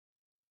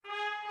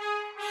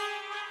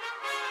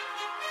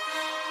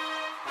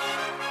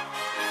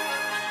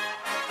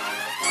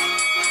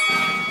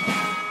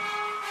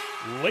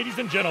ladies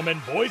and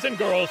gentlemen, boys and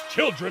girls,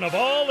 children of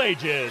all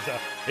ages,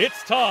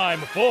 it's time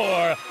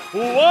for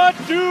What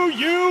Do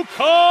You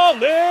Call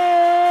It?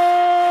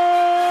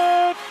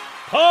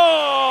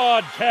 Podcast.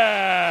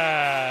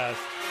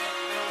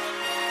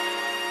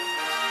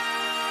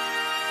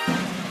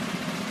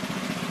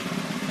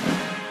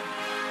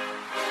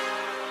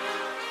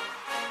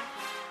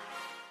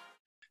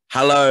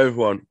 Hello,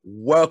 everyone.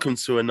 Welcome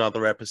to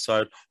another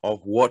episode of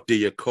What Do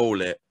You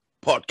Call It?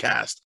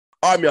 Podcast.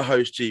 I'm your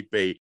host,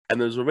 GB, and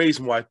there's a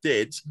reason why I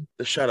did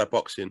the shadow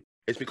boxing.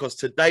 It's because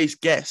today's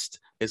guest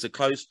is a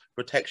close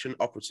protection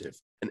operative,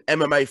 an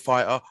MMA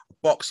fighter, a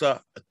boxer,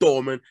 a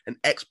doorman, an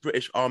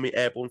ex-British Army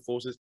Airborne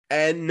Forces,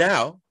 and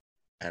now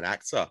an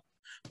actor.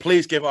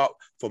 Please give up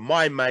for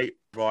my mate,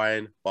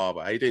 Brian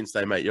Barber. How you doing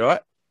today, mate? You all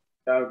right?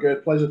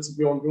 Good. Pleasure to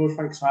be on, George.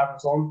 Thanks for having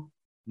us on.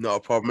 Not a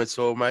problem at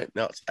all, mate.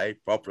 Not a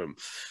problem.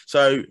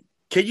 So,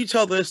 can you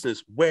tell the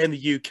listeners where in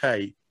the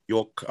UK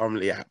you're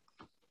currently at?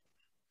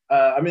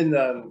 I'm in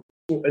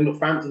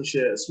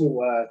Northamptonshire, a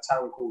small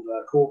town called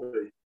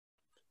Corby.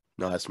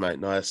 Nice, mate.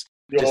 Nice.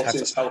 You're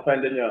obviously in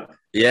Southend, didn't you?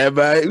 Yeah,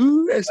 mate.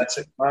 Ooh, that's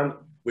it, man.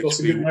 Got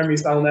some good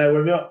memories down there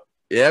with you.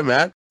 Yeah,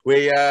 man.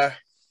 We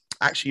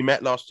actually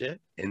met last year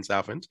in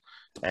Southend,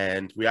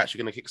 and we're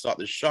actually going to kickstart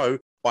the show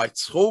by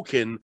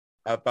talking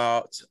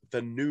about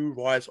the new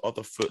Rise of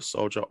the Foot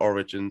Soldier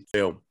origin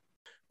film.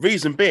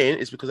 Reason being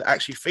is because it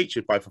actually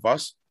featured both of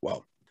us.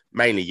 Well,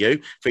 mainly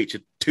you.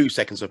 Featured 2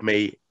 seconds of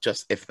me,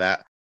 just if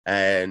that.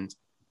 And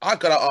I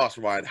gotta ask,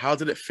 Ryan, how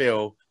did it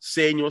feel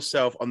seeing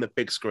yourself on the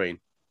big screen?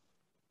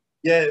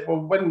 Yeah,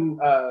 well, when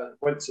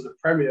went to the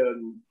premiere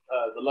in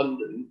the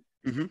London,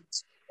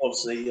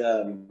 obviously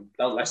down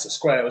Leicester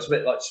Square, it was a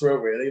bit like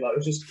surreal, really. Like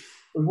it was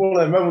one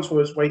of the moments where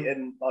I was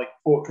waiting, like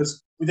for,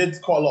 because we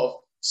did quite a lot of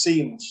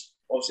scenes,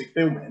 obviously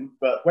filming,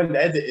 but when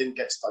the editing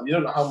gets done, you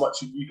don't know how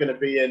much you're going to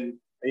be in, and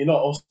you're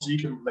not. Also, you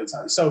can relate to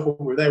that yourself. When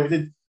we were there,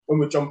 when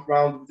we jumped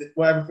around,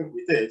 everything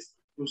we did,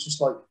 it was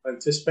just like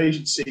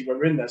anticipation to see when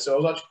we're in there. So I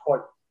was actually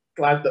quite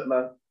glad that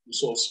my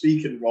sort of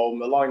speaking role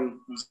and the line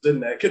was in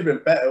there. It could have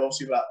been better,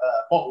 obviously, that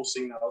bottle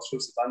scene that I was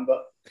supposed to have done,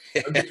 but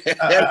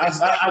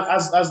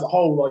as the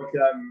whole, like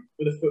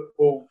with the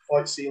football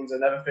fight scenes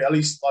and everything, at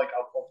least like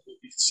you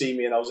could see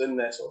me and I was in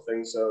there, sort of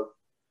thing. So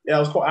yeah, I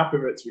was quite happy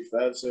with it, to be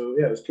fair. So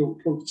yeah, it was cool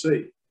to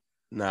see.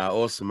 Nah,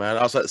 awesome, man.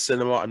 I was at the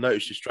cinema. I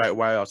noticed you straight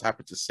away. I was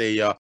happy to see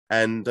you.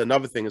 And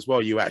another thing as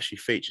well, you actually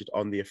featured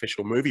on the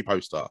official movie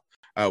poster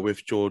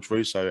with George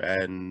Russo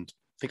and I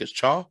think it's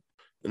Char,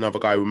 another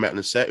guy we met on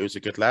the set who was a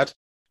good lad.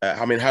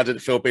 I mean, how did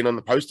it feel being on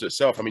the poster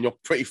itself? I mean, you're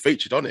pretty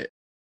featured on it.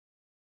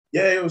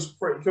 Yeah, it was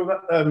pretty cool.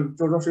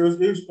 George Russo,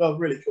 he was a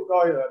really cool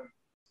guy,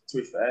 to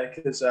be fair,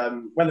 because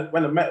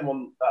when I met him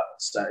on that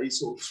set, he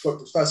sort of spoke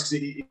to us first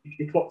because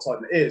he clocked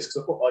like my ears,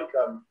 because I've got like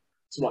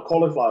some like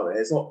cauliflower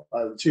ears, not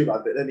too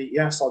bad, but then he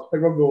asked like, "Hey,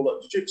 Rob, all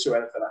like jiu-jitsu or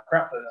anything like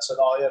grappling?" I said,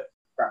 "Oh yeah,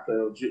 grappling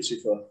or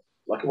jiu-jitsu for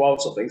like a while,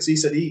 sort of thing." So he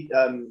said I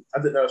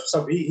didn't know,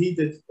 so he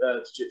did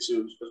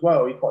jiu-jitsu as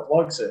well. He quite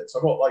likes it, so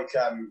I got like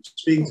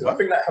speaking to him. I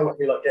think that helped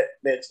me like get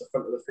near to the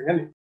front of the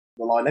thing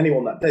the line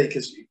anyone that day,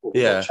 because we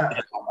got chatting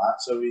about that,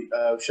 so we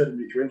showed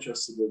him if you're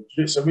interested in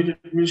jiu-jitsu. So we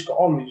just got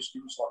on. He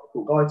was like a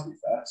cool guy, to be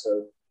fair.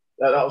 So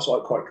that was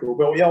like quite cool.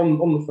 But yeah, on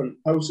the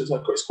front poster,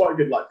 it's quite a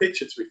good like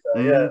picture, to be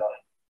fair. Yeah.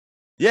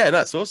 Yeah,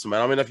 that's awesome,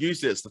 man. I mean, I've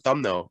used it as the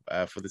thumbnail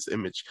for this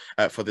image,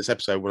 for this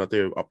episode when I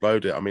do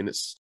upload it. I mean,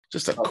 it's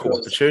just a cool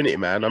opportunity,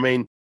 man. I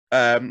mean,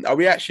 are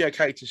we actually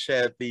okay to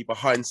share the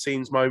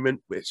behind-the-scenes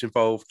moment, which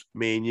involved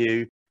me and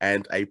you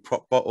and a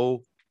prop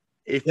bottle?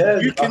 If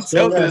you can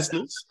tell the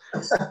listeners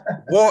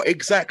what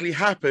exactly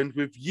happened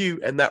with you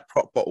and that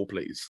prop bottle,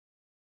 please.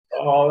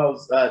 Oh, that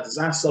was a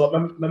disaster.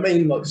 Like, my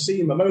main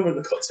scene, my moment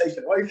that got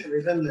taken away from me,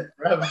 didn't it?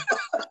 Forever.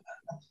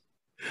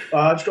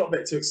 I just got a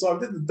bit too excited. I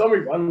did the dummy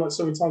run like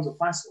so many times, the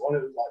plastic one,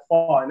 it was like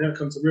fine. Then it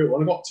comes to real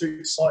one. I got too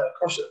excited. I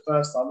crushed it the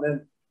first time.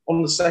 Then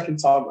on the second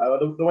time,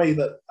 the way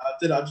that I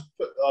did, I just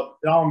put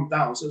the arm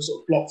down, so it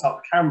sort of blocked out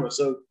the camera.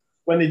 So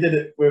when they did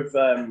it with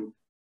the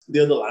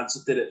other lads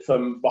that did it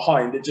from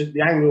behind,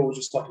 the angle was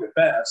just like a bit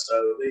better.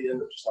 So they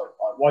ended up just like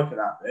wiping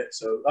out a bit.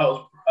 So that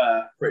was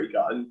pretty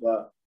gutting.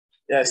 But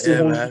yeah,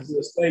 still wanted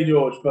to stay,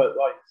 George. But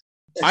like,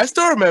 I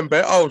still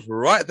remember. I was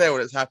right there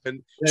when it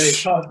happened. Yeah, you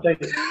can't take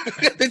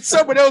it. Then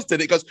someone else did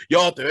it. He goes,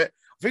 "Y'all do it."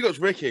 I think it was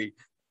Ricky.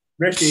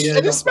 Yeah.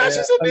 And he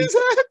smashes on his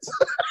head.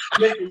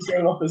 Nicky's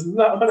going off his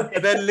nut.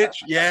 And then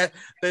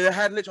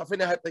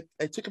I think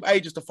they took him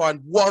ages to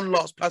find one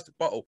last plastic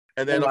bottle.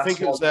 And then I think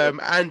it was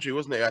Andrew,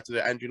 wasn't it? Who had to do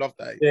it, Andrew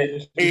Loveday.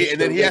 Yeah,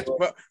 and then he had to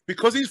put,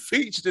 because he's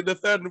featured in the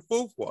third and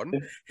fourth one.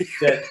 He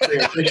had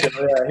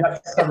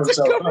to cover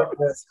himself up.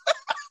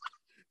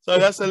 So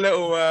that's a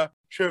little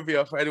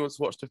trivia for anyone to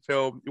watch the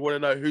film. You want to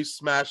know who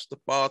smashed the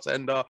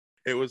bartender?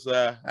 It was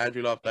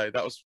Andrew Loveday.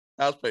 That was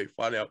pretty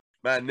funny.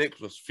 Man, Nick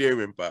was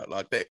fuming, but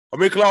like,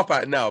 we can laugh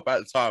at it now. But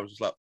at the time, I was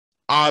just like,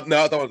 no,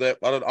 I don't want to do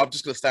it. I'm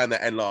just going to stand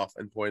there and laugh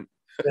and point.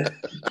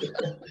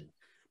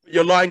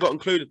 Your line got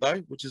included,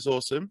 though, which is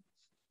awesome.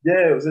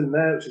 Yeah, it was in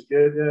there, which is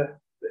good, yeah.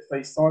 Bit of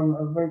FaceTime,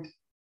 I think.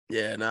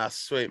 Yeah,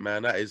 sweet,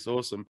 man. That is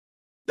awesome.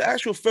 the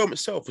actual film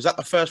itself, was that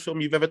the first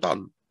film you've ever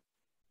done?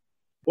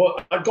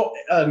 Well, I got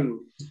I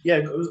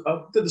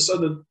did this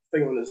other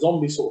thing with a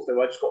zombie sort of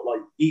thing. I just got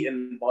like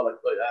eaten by like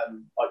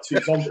two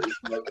zombies,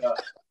 like a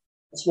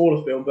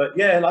smaller film. But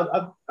yeah, like,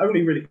 I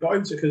only really got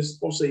into it because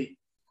obviously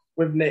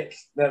with Nick,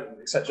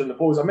 etc., and the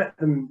boys, I met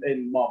them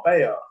in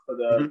Marbella for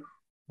the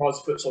Rise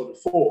of Foot Soldier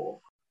 4.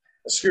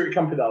 A security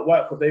company that I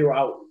work for, they were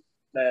out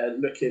there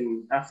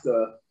looking after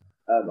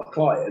a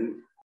client,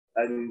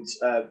 and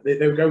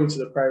they were going to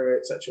the prairie,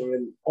 etc.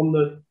 And on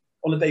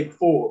the day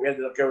before, we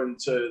ended up going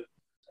to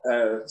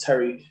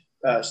Terry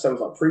Stone's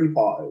like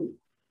pre-party,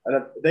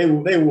 and they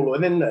were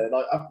all in there.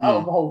 Like out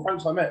of the whole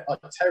friends I met, like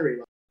Terry,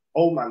 like,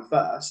 old man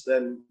first,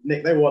 then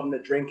Nick, they were on the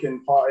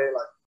drinking party,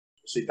 like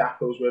obviously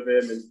Dapper was with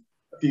him and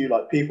a few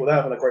like people there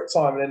having a great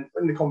time. And then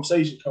when the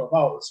conversation came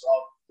about, so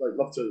I'd like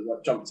love to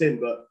like jumped in,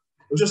 but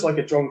it was just like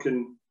a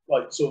drunken,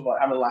 like sort of like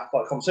having a laugh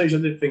like conversation.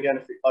 I didn't think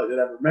anything like they'd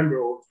ever remember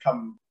or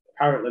come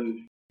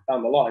apparent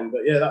down the line.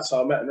 But yeah, that's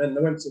how I met them. And then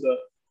they went to the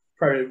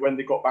prairie when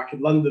they got back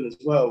in London as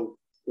well,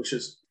 which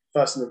is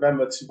 1st of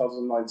November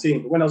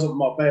 2019. But when I was up in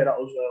Marbella, that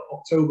was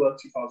October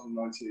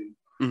 2019.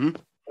 And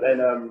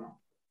then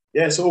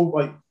it's all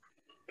like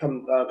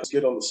come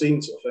good on the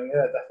scene sort of thing.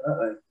 Yeah,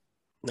 definitely.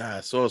 Nah,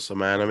 it's awesome,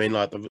 man. I mean,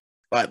 like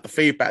the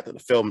feedback that the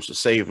film's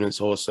receiving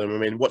is awesome. I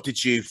mean, what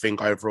did you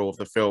think overall of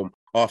the film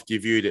after you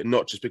viewed it?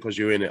 Not just because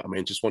you're in it. I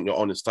mean, just want your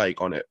honest take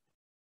on it.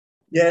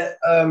 Yeah,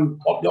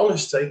 the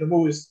honest take, I've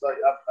always like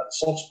had a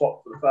soft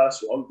spot for the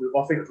first one.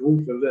 I think it's all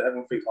films that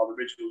everyone thinks the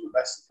original was the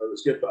best, so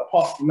it's good. But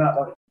apart from that,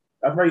 like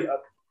I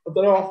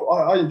don't know,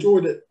 I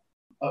enjoyed it.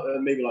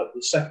 Maybe like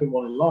the second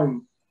one in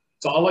line.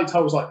 So I liked how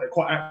it was like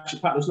quite action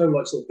packed. There's no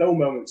like sort of dull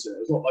moments in it.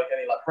 There's not like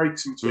any like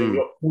breaks in between.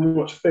 You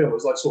watch a film, it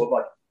was like sort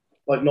of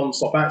like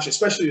non-stop action,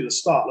 especially at the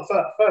start.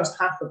 The first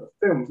half of the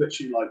film is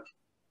literally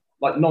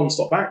like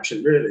non-stop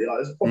action, really. Like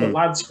there's a proper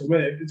lads film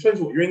in it. It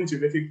depends what you're into.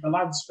 But if you're a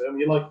lads film,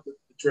 you like the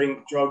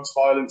drink, drugs,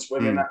 violence,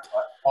 women.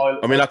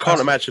 I mean, I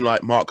can't imagine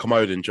like Mark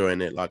Commode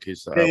enjoying it, like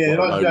his you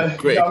know what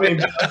I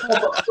mean?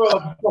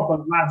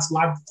 Proper lads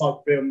type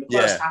film. The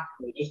first half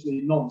of it just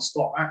really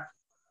non-stop action,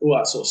 all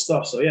that sort of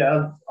stuff. So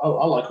yeah, I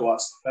like all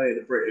that stuff.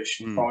 The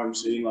British crime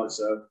scene, like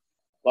so.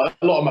 Like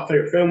a lot of my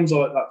favourite films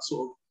are like that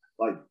sort of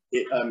like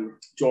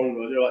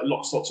genre, you know, like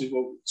Lock, Stock,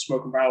 Two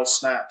Smoke and Barrel,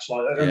 Snatch,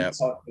 like that type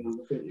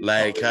of film.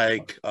 Leg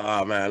Cake.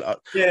 Oh man, I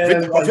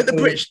think the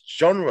British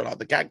genre, like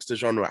the gangster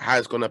genre,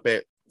 has gone a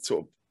bit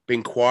sort of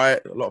been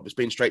quiet. A lot of it's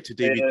been straight to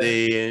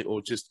DVD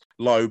or just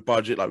low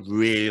budget, like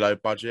really low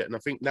budget. And I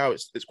think now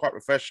it's quite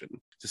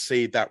refreshing to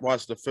see that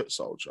Rise of the Foot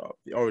Soldier,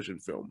 the origin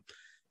film,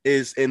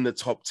 is in the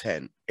top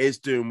 10, is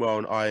doing well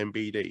on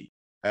IMDb.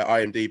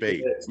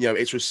 You know,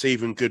 it's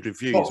receiving good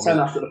reviews. Top 10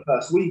 after the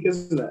first week,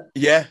 isn't it?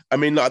 Yeah, I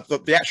mean, like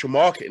the actual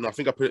marketing, I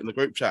think I put it in the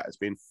group chat, has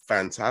been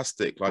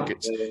fantastic. Like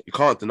you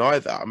can't deny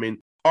that. I mean,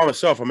 I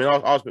myself, I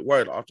was a bit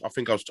worried. I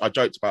think I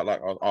joked about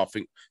like I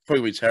think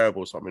probably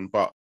terrible or something,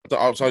 but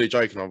I was only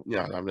joking.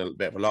 Having a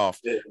bit of a laugh.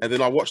 Yeah. And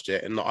then I watched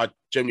it, and I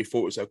genuinely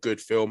thought it was a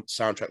good film.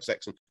 Soundtrack's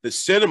excellent. The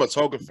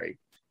cinematography,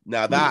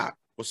 now that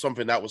was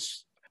something that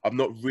I've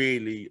not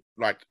really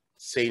like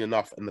seen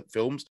enough in the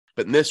films,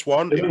 but in this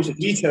one, it was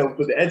detailed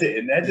with the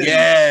editing.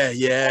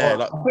 Yeah.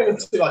 I think it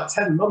took like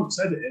 10 months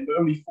editing,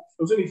 but it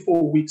was only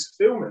 4 weeks of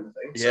filming, I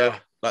think. Yeah,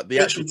 so like the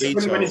actual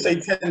detail. When you say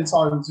 10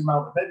 times the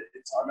amount of editing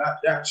time,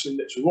 that actually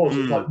literally was.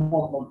 It was like 1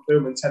 month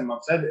filming, 10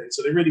 months editing.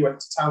 So they really went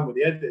to town with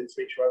the editing to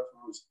make sure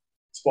everything was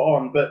spot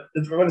on. But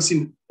when I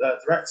seen the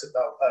director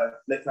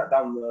making that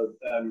down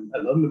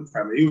at London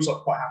premiere, he was like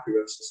quite happy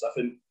with some stuff.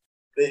 And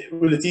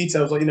with the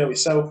details, like you know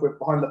yourself, with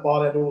behind the bar,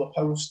 they had all the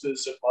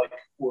posters of like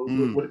what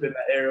would have been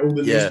that area, all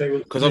the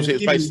newspapers. Because obviously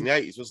it was based in the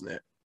 80s, wasn't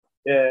it?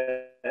 Yeah,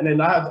 and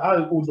then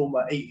I ordered all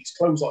my 80s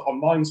clothes like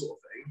online sort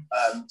of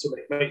thing to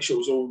make sure it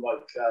was all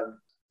like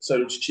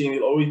so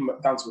Cicchini, or even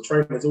down to the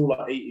trainers, all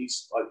like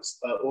 80s,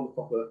 like all the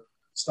proper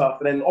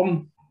stuff. And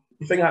then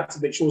the thing I had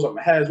to make sure was like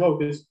my hair as well,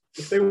 because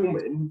the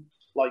filming,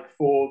 like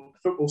for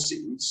football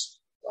scenes,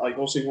 like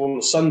obviously on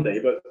a Sunday,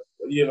 but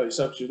you know,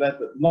 so there,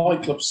 the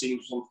nightclub scene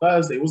was on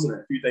Thursday, wasn't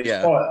it? A few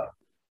days prior.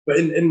 But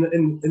in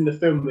the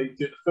film, they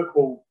do the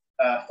football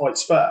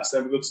fights first,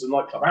 then we go to the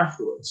nightclub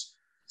afterwards.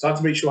 So I had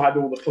to make sure I had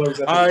all the clothes.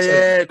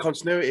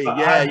 Continuity.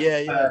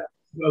 Yeah.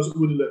 I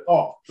would have looked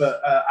off,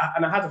 but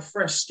and I had a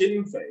fresh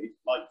skin fade,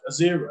 like a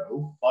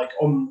zero, like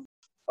on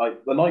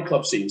like the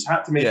nightclub scenes. I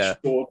had to make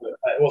sure that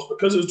it was,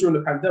 because it was during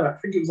the pandemic. I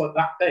think it was like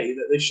that day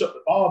that they shut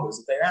the barbers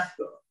the day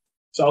after.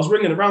 So I was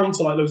ringing around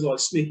to like those like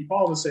sneaky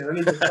barbers saying, I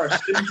need a fresh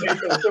skin fade.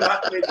 So I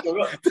had to make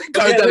sure.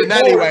 Go down an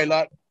alleyway,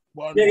 like.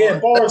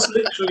 Boris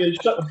literally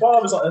shut the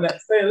barbers like the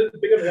next day. I didn't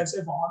think of it. I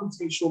said, I need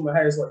to make sure my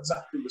hair is like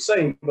exactly the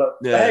same, but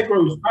the hair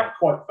grows back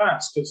quite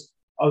fast because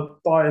I'm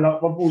dying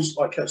up. I've always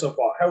like kept myself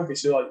quite healthy,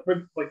 so like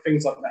with like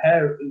things like my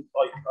hair,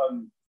 like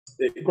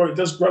it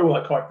does grow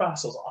like quite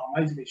fast. I was like,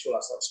 I need to make sure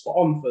that's like spot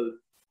on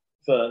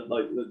for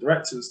like the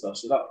director and stuff.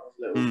 So that was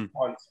a little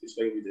behind this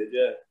thing we did,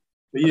 yeah.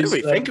 I didn't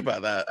really think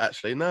about that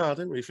actually. No, I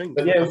didn't really think.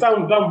 But yeah, it was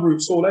down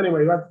Route Hall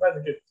anyway. We had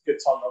a good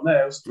time down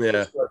there. It was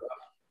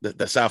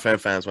the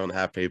Southend fans weren't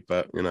happy,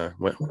 but you know,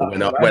 when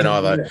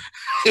are they?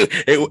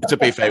 Yeah. To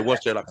be fair, it was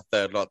during like a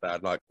third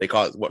lockdown. Like they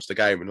can't watch the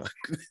game and like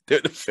do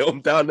the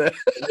film down there.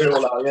 We're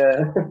all out,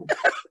 yeah.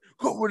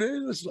 What would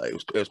it was like?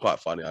 It was quite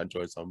funny. I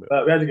enjoyed some of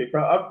it. We had a good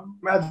crack.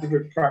 We had a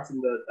good crack in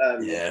the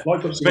Yeah,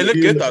 like, but it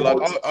looked good though.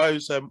 Like I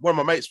was, one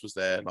of my mates was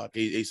there. Like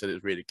he said it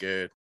was really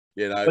good.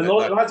 You know,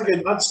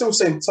 but I'd still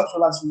say touch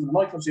with lads from the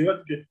nightclubs. You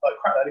had a good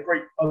crack. They had a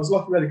great. I was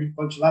lucky we had a good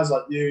bunch of lads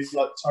like you,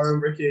 like Tyrone,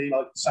 Ricky,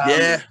 like Sam.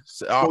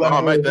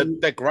 Yeah, mate,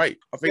 they're great.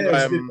 I think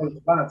it's a good bunch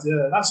of lads.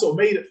 Yeah, that sort of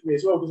made it for me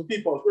as well because the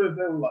people I was with,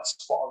 they were like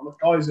spot on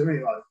guys. I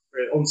mean, like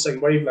on the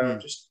same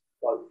wavelength, just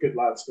like good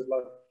lads.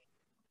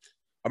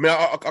 I mean,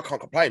 I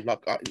can't complain. Like,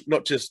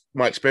 not just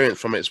my experience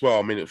from it as well.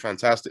 I mean, it was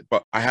fantastic.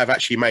 But I have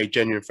actually made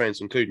genuine friends,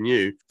 including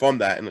you, from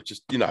that. And it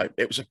just, you know,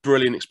 it was a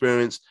brilliant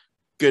experience,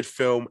 good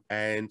film.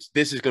 And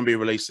this is going to be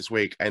released this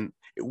week, and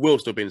it will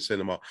still be in the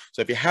cinema.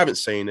 So if you haven't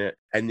seen it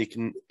and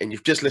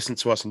you've just listened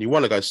to us and you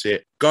want to go see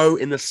it, go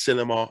in the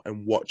cinema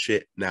and watch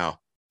it now.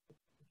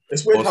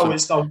 It's weird how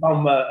it's done.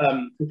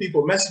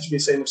 People message me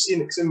saying they've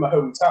seen it because in my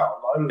hometown.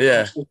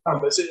 Like,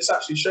 but it's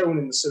actually shown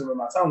in the cinema in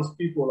my town. So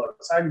people like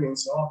tagging me and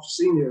saying, I've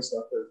seen you and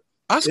stuff.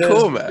 That's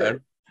cool,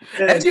 man.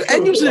 Yeah,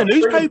 and you was in the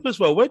newspaper as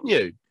well, weren't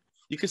you?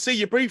 You could see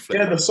you briefly.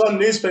 Yeah, the Sun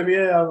newspaper.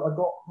 Yeah, I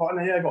got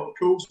the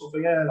cool sort of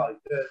thing. Yeah, like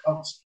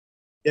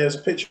there's a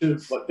picture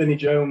of like Vinnie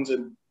Jones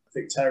and I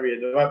think Terry.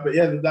 But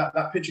yeah,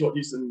 that picture got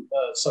used in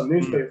Sun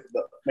newspaper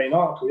for the main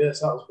article. Yeah,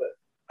 so that was a bit.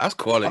 That's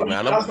quality,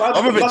 man.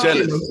 I'm a bit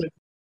jealous.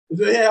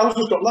 Yeah, I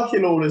just got lucky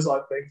in all this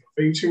like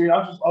things.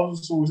 I was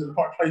just always in the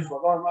right place.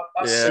 Like,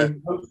 that's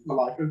the my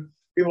life. And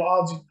people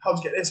are like, how'd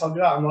you get this? How'd you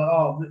get that? I'm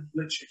like,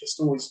 literally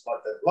just always like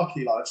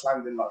lucky. Like, I just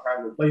landed in like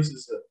random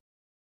places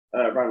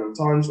at random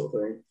times, sort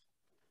of thing.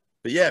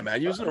 But yeah,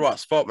 man, you was in the right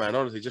spot, man.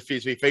 Honestly, just for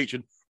you to be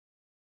featured.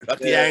 Like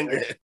the angle.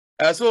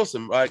 That's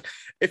awesome. Like,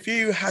 if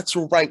you had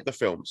to rank the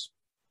films,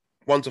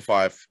 1 to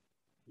 5,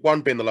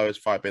 1 being the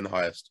lowest, 5 being the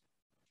highest,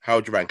 how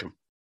would you rank them?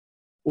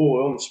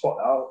 Oh, on the spot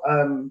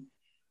now.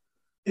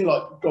 In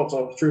like God's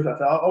honest truth,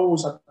 I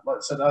always had, like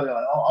I said earlier,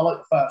 I like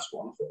the first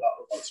one. I thought that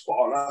was like spot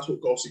on. That's what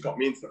obviously got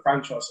me into the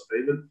franchise.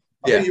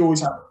 I think you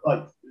always have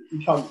like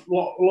a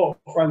lot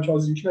of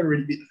franchises. You can never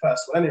really beat the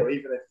first one anyway,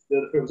 even if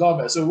the films are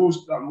better. So we've always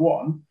done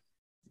one.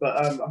 But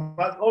I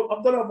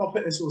don't know if I'll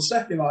put this sort of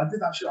second. Like, I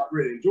did actually like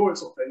really enjoy it,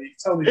 sort of thing. You can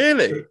tell me.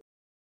 Really?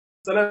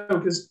 I don't know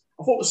because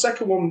I thought the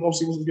second one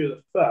obviously wasn't good at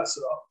the first,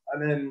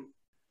 and then.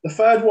 The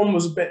third one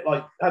was a bit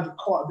like had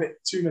quite a bit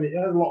too many. It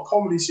had a lot of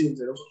comedy scenes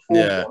in it. It was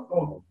a fourth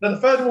one. Then the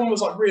third one was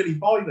like really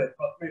violent,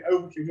 but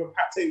Overkill,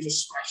 Pat Tate was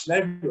just smashing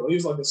everyone. He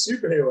was like a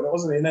superhero in it,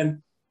 wasn't he? And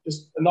then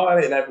just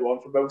annihilating everyone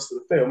for most of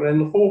the film. And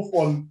then the fourth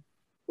one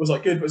was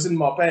like good, but it was in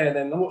Marbella. And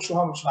then I'm not sure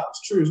how much of that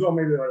was true as well.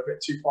 Maybe they were a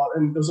bit too far.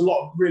 And there was a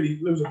lot of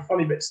loads of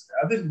funny bits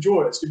there. I did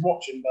enjoy it. It's good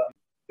watching, but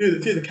a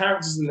few of the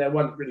characters in there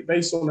weren't really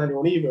based on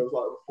anyone either. It was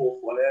like the fourth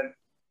one. And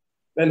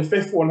then the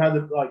fifth one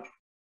had like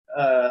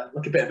a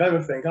bit of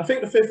everything. I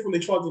think the fifth one they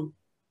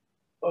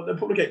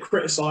probably get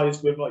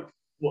criticised with like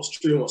what's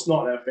true and what's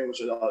not and everything, which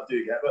I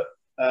do get. But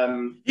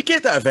you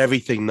get that of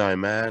everything, though,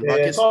 man. Yeah,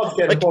 like, it's hard to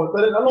get the point.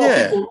 But a lot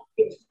of people,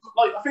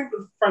 like I think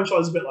the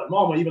franchise is a bit like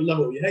Marvel. Even love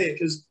it or you hate it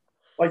because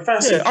like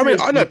Fast. Yeah, I mean,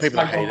 I know people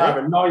that hate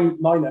it.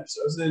 Nine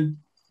episodes, and then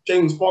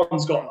James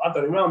Bond's got I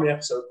don't know how many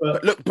episodes,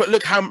 but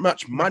look how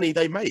much money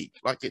they make.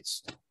 Like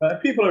it's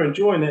people are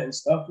enjoying it and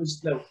stuff.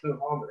 There's no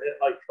harm in it.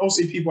 Like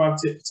obviously people have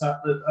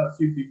a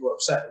few people are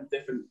upset and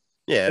different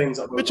things.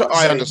 Which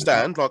I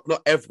understand. Like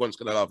not everyone's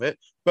gonna love it,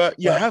 but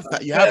you have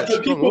that. You have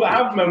people that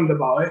have moaned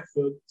about it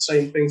for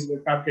saying things have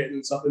been fabricated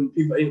and stuff, and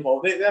people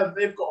involved.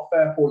 They've got a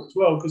fair point as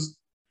well because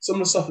some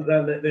of the stuff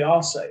that they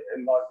are saying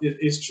and like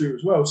is true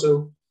as well.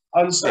 So I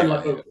understand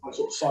both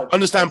sort of sides.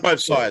 Understand both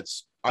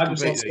sides. I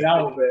just want to stay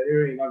out of it,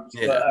 you know.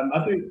 But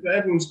I think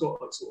everyone's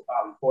got like sort of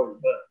valid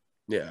point.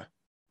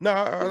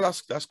 But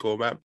that's cool,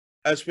 man.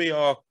 As we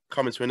are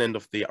coming to an end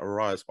of the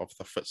Rise of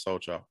the Foot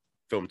Soldier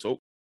film talk,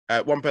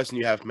 one person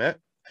you have met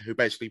who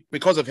basically,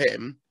 because of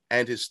him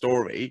and his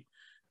story,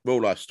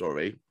 real life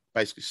story,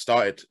 basically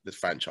started this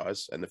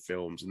franchise and the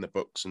films and the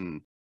books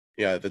and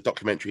the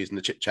documentaries and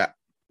the chit chat.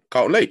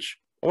 Carlton Leach.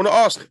 I want to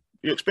ask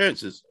your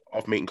experiences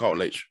of meeting Carlton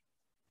Leach.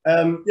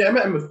 I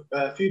met him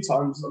a few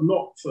times,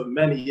 not for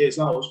many years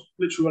now. It was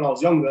literally when I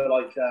was younger,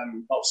 like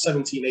about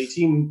 17,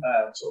 18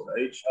 sort of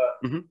age.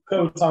 A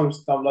couple of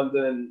times down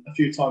London and a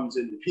few times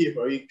in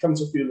Peterborough. He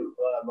comes to a few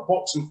of my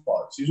boxing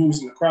fights. He was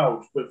always in the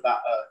crowd with that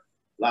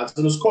lads.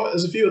 And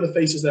there's a few other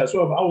faces there as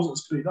well, but I wasn't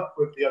as clued up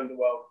with the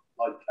underworld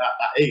like at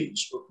that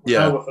age.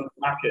 Now we're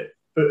back at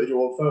footage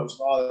or photos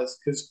of others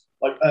because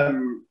like a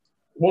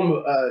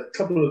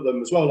couple of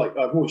them as well, like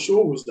Roy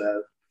Shaw was there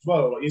as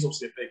well. Like he's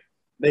obviously a big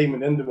name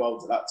in the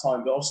underworld at that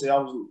time, but obviously I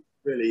wasn't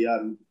really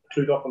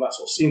clued up on that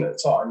sort of scene at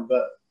the time.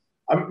 But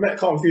I met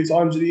Carlton a few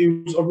times, and he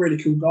was a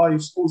really cool guy. He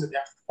was always at the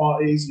after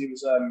parties. He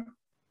was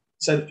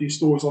said a few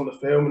stories on the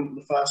film, and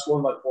the first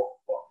one, like what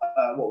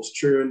was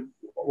true and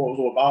what it was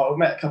all about. I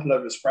met a couple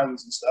of his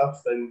friends and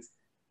stuff, and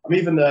I'm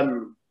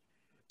even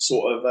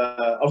sort of.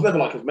 I was never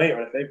like his mate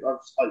or anything. No.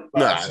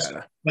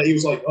 But he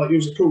was like he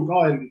was a cool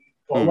guy and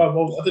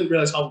well, I didn't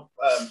realize how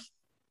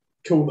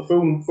cool the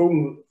film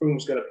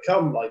was going to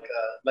become like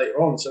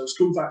later on. So it was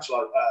cool to actually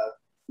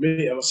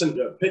meet him. I sent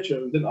you a picture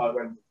of him, didn't I,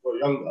 when we were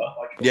younger?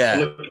 I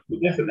looked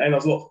different then. I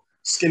was a lot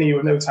skinny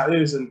with no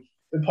tattoos and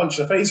been punched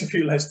in the face a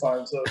few less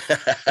times. So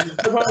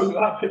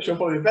that picture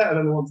probably better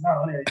than the ones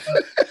now. Anyway,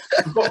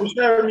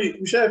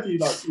 we share a few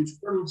like huge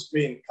friends,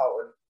 me and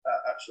Carlton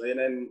actually, and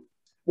then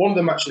one of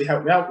them actually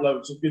helped me out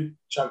loads. A good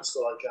chance to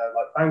like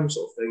thank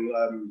sort of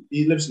thing.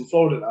 He lives in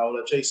Florida now.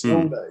 Jason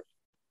Alday.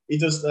 He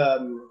does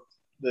the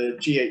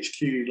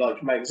GHQ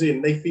like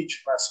magazine. They feature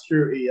my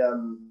security,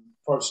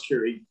 private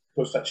security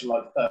protection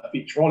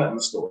feature on it in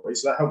the story.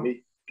 So that helped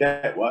me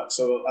get work.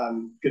 So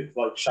good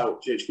like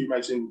shout GHQ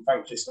magazine.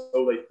 Thank Jason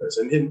Alday for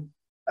putting him.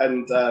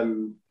 And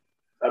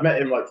I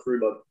met him like through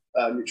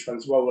mutual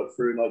friends as well, like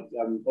through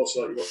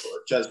also like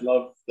Jez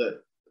Love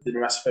that did a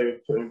massive favour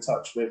putting in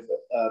touch with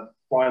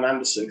Brian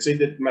Anderson, because he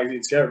did the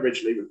magazine together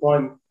originally with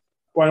Brian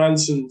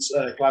Anderson's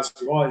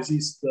Glasgow Eyes.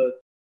 He's the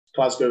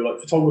Glasgow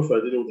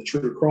photographer, did all the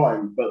true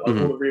crime, but all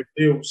the real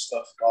deal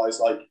stuff, guys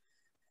like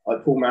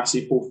Paul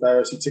Massey, Paul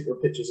Ferris, he took the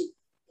pictures of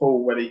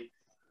Paul when he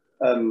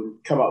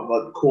come up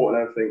with the court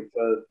and everything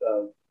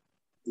for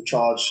the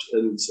charge,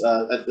 and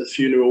at the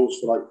funerals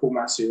for Paul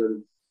Massey,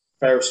 and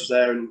Ferris was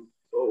there and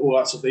all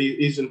that stuff.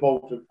 He's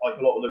involved with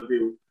a lot of the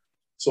real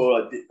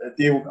sort of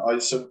deal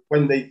guys. So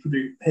when they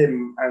produced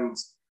him and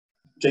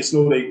Jason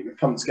Alday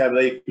come together,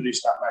 they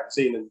produced that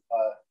magazine and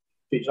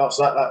featured us.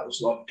 So that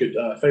was a good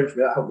favour for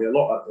me. That helped me a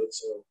lot. That did.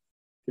 So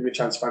give me a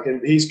chance to thank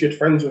him. He's good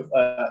friends with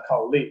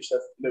Carl Leach. They've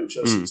known each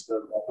other since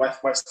the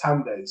West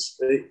Ham days.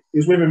 He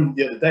was with him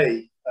the other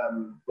day.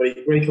 When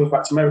he comes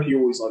back to America, he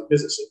always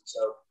visits him.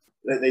 So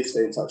they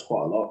stay in touch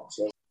quite a lot.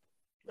 So.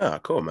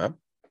 Cool, man.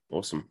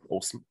 Awesome.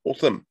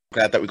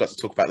 Glad that we got to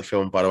talk about the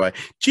film, by the way.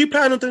 Do you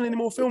plan on doing any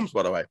more films,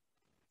 by the way?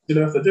 Do you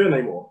know if they're doing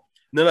any more?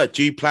 No.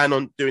 Do you plan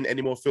on doing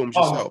any more films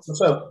yourself?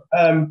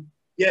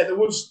 Yeah, there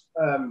was.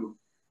 I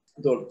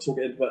don't want to talk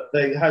it, but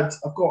they had.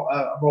 I've got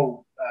a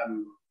role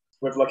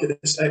with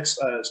this ex.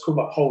 It's called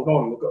Hold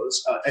On. We've got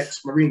this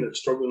ex-marine that's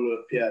struggling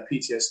with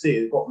PTSD.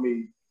 It got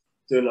me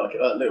doing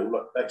a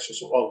little extra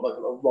sort of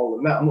a role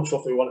in that. I'm not sure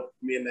if they wanted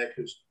me in there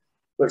because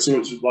the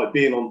experience was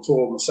being on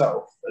tour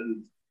myself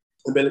and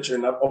the military,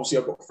 and obviously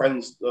I've got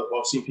friends that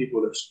I've seen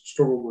people that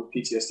struggle with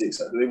PTSD,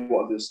 etc. They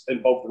wanted us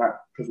involved in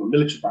that because of my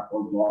military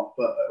background and all,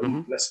 but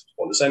let's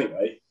want this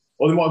anyway.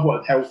 Or they might have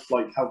wanted help,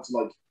 how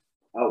to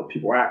how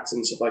people act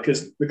and stuff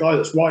because the guy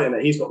that's writing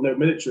it, he's got no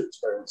military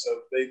experience,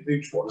 so they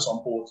just want us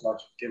on board to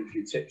give him a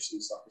few tips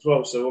and stuff as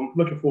well. So I'm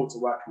looking forward to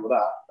working with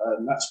that,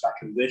 and that's back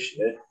in this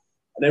year.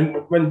 And then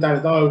when Danny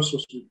Dyer was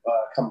supposed to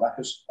come back,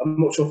 I'm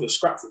not sure if they've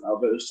scrapped it now,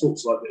 but there's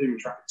talks the Human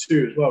Tracker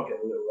 2 as well,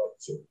 getting a little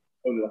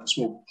only a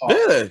small part.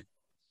 Really?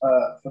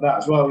 For that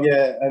as well,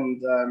 yeah,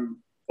 and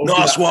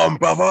nice one,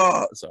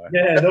 brother. Sorry.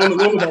 Yeah, the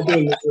one about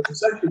doing the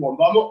second one,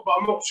 but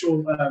I'm not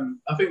sure.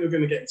 I think they're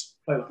going to get to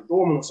play a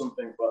doorman or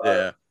something, but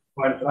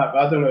fine for that. But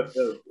I don't know if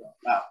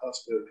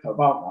that's going to come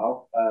about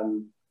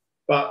now.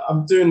 But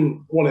I'm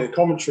doing one in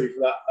commentary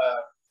for that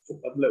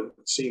a little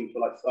scene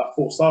for that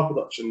 4-star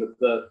production that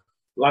the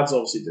lads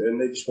obviously doing.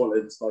 They just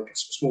wanted a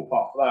small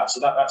part for that, so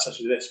that's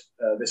actually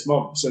this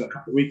month. It's in a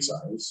couple of weeks,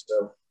 I think.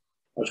 So.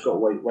 I just got to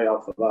wait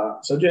out for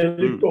that. So yeah,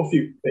 we've got a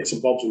few bits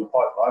and bobs in the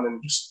pipeline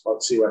and just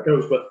see where it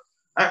goes. But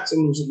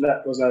acting was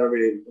never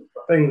really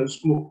a thing.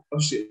 There's more,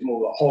 obviously,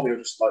 more like a hobby, or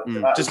just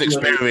just an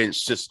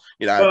experience. Just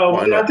Well,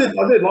 I did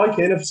like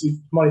it. And obviously,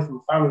 money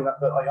from family.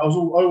 But I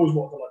always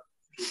wanted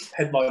to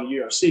headline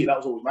UFC. That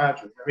was always my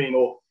dream.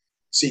 Or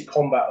see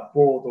combat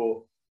abroad,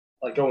 or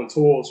go on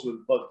tours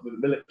with the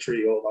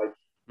military, or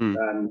things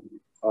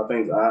like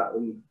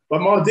that.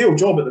 But my ideal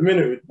job at the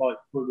minute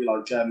would be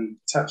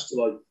attached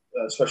to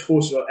Special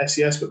Forces or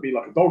SES, but be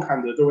a dog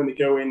handler. When they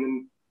go in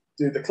and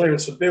do the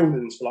clearance for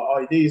buildings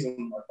for IDs,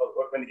 and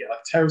when you get a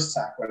terrorist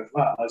attack or anything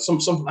like that,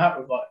 something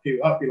happens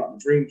that'd be my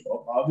dream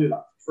job. I'll do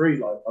that for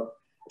free. I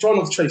try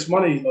not to chase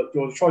money.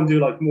 Try and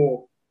do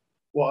more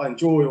what I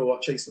enjoy, or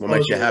chase the what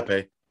makes you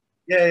happy.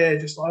 Yeah.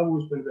 Just I've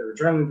always been a bit of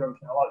adrenaline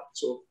junkie. I like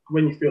sort of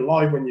when you feel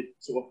alive, when you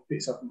sort of put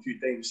yourself in a few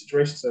dangerous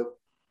situations. So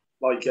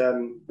but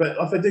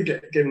if I did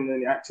get given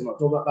any acting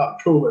job, that'd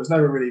be cool. But it's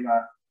never really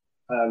my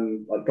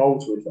goal,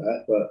 to be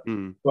fair, but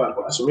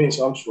that's what I mean.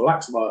 So I'm just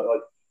relaxed about it.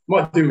 It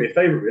might do me a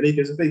favour really,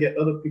 because if they get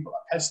other people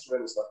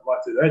pestering and stuff, might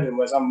do their own.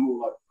 Whereas I'm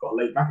more got a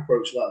laid back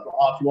approach to that.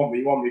 If you want me,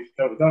 you want me. If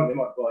you don't, they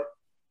might be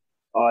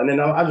and then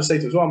I just say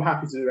to them as well, I'm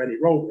happy to do any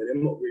role really.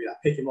 I'm not really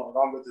picking I'm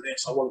going to do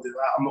this, I want to do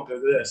that, I'm not going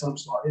to do this. I'm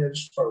just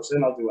just throw us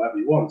in, I'll do whatever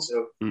you want.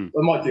 So it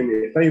might do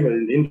me a favour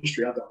in the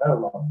industry. I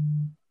don't know.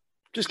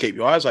 Just keep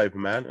your eyes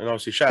open, man. And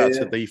obviously, shout out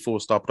to the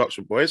 4-Star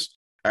Production boys.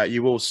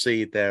 You will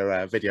see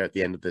their video at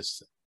the end of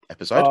this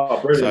episode.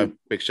 So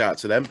big shout out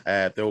to them.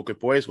 They're all good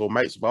boys, all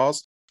mates of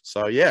ours.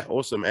 So yeah,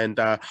 awesome. And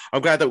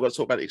I'm glad that we got to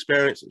talk about the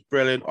experience. It's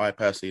brilliant. I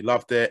personally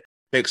loved it.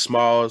 Big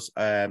smiles.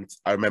 I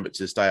remember it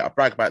to this day. I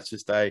brag about it to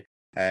this day.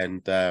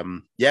 And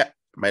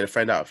made a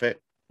friend out of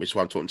it, which is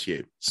why I'm talking to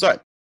you. So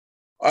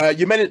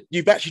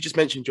You've actually just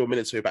mentioned your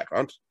military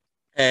background,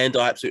 and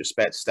I absolutely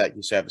respect that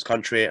you serve this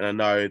country, and I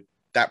know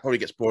that probably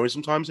gets boring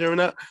sometimes hearing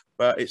that,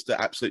 but it's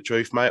the absolute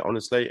truth, mate.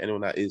 Honestly,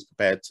 anyone that is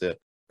prepared to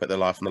put their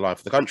life on the line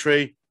for the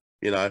country,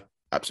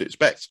 absolute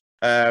respect.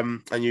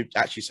 And you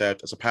actually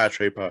served as a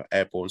paratrooper,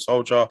 airborne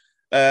soldier.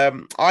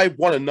 I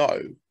want to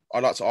know.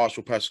 I'd like to ask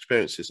your personal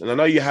experiences, and I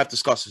know you have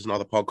discussed this in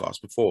other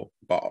podcasts before,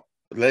 but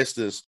the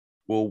listeners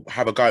will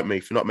have a go at me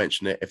for not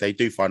mentioning it if they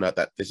do find out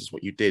that this is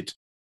what you did,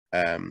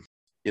 a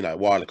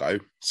while ago.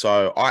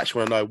 So I actually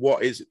want to know,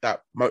 what is it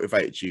that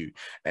motivated you,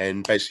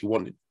 and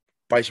basically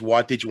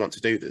why did you want to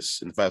do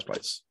this in the first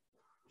place?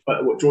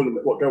 What go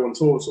on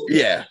tour sort of?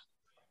 Yeah.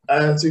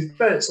 To be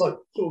fair, it's like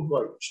sort of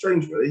like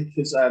strange really,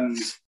 because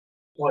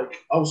like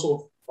I was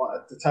sort of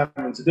like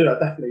determined to do it. I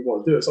definitely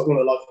want to do it. It's like one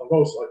of the lifetime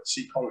goals, like to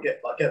see Connor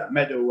get that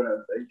medal and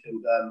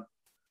everything.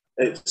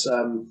 And it's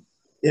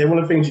one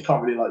of the things you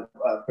can't really like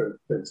put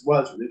into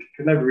words really. You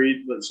can never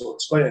really sort of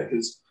explain it,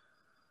 because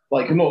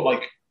like I'm not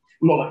like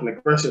an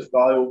aggressive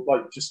guy, or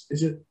like it's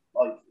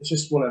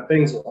just one of the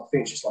things that I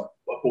think it's just like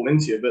born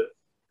into you. But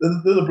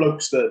the other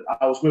blokes that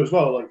I was with as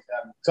well, like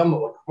because I'm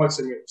not like, I might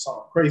say it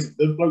sound crazy,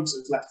 the blokes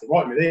that's left and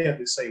right me, they have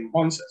the same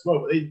mindset as well,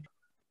 but they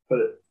put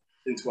it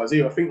into us.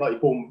 I think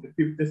like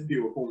different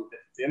people were born with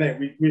different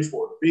DNA. We just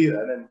wanted to be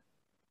there, and then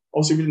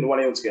obviously we didn't want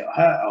anyone to get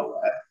hurt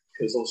out there,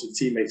 because obviously the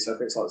teammates, I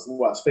think it's like it's the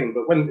worst thing.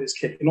 But when it's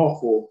kicking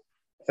off, or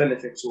if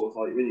anything sort of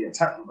like really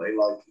attacked me,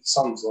 like it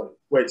sounds like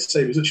weird to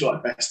say, it was literally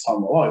like the best time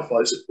of my life.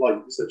 Like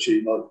it's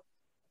literally like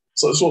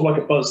sort of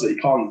like a buzz that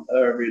you can't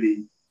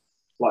really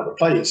like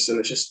replace, and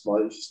it's just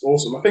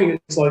awesome. I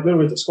think it's like no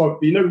way to describe,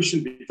 but you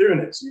shouldn't be doing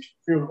it, so you should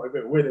feel like a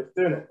bit weird if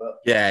doing it. But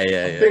I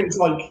think it's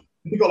like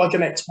if you've got like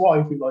an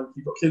ex-wife who like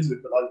you've got kids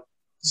with, but like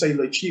say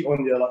they cheat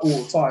on you like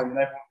all the time, and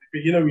everyone,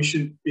 but you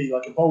shouldn't be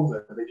like involved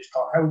in it, they just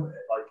can't help it.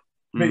 Like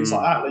things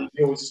like that, like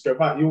you always just go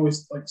back. You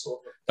always like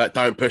sort of like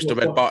don't push the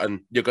red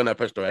button. You're gonna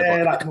push the red button.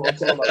 Yeah, like what I'm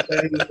sort of like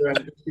saying,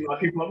 and like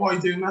people are like, why are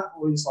you doing that?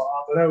 Or he's like,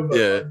 I don't know, but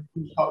like,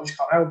 you just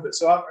can't help it.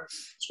 So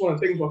it's one of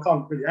the things I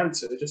can't really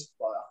answer. It's just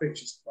like I think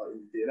it's just like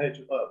in the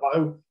DNA. But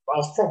I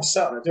was proper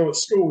set on it. I do at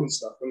school and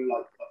stuff when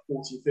like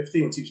 14,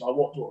 15, teaching like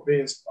what do I want to be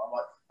and stuff. I'm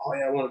like, oh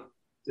yeah, I want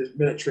this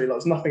military. Like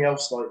there's nothing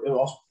else. Like I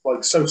was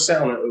like so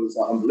set on it. It was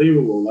like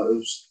unbelievable. Like it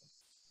was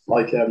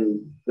like there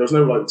was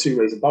no like two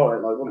ways about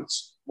it. Like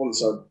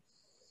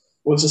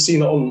once I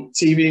seen it on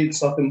TV and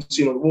stuff, and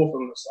seen it on the war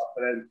film and stuff,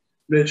 and then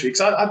literally,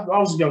 because I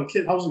was a young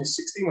kid, I was only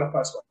 16 when I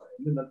first got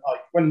it, and then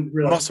like when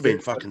realized, must have been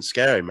fucking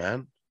scary,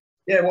 man.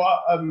 Yeah, well,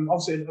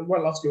 obviously I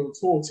went last to go on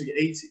tour to get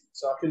 18,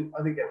 so I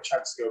didn't get a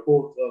chance to go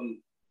abroad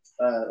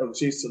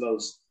overseas till I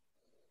was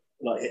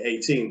like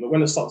 18. But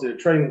when I started doing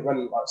training, when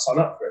I signed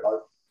up for it, like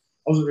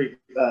I wasn't really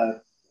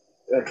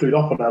clued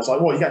up on it. I was like,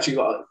 "What? You actually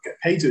got to get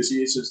paid to do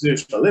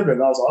this for a living?"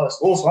 And I was like, "Oh,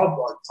 that's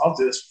awesome! I'll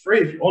do this for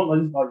free if you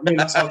want." Like,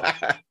 that's how,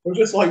 it was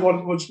just like one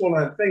of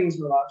the things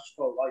where I just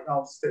felt like I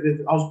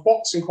was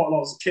boxing quite a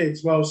lot as a kid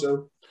as well,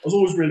 so I was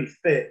always really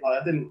fit.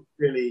 Like I didn't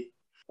really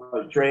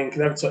like drink,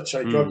 never touch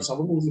any drugs. So I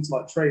was always into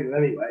like training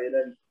anyway, and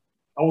then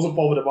I wasn't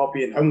bothered about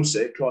being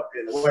homesick, like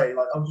being away.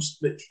 Like I'm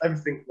just literally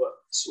everything that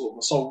sort of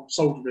my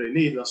soul really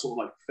needed. I sort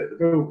of like fit the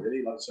bill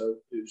really. Like so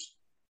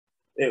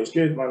it was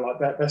good, man. Like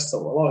best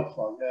time of my life.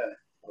 Like yeah.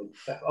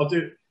 I'll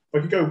do. If I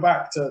could go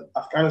back to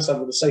Afghanistan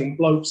with the same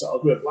blokes that I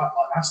was with, like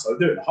I'd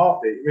do it in a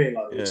heartbeat. I mean,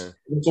 like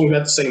it's all we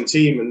had the same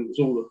team, and it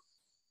was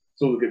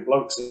all the good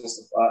blokes and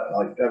stuff.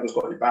 Like everyone's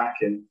got your back,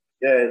 and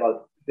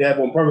like the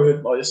airborne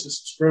brotherhood, like it's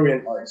just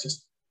brilliant. Like it's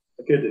just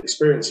a good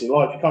experience in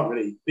your life. You can't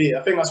really beat it.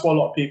 I think that's why a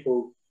lot of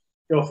people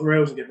go off the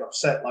rails and get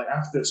upset, like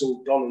after it's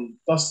all gone and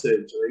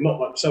dusted. So not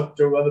like myself,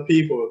 but other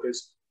people,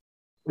 because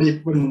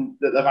when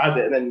they've had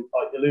it and then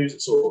like you lose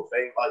it sort of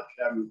thing, like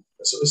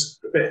it's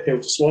a bit of pill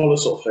to swallow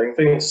sort of thing. I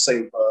think it's the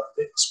same for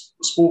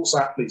sports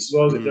athletes as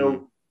well. As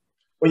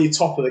when you're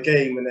top of the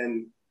game and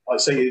then like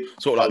say you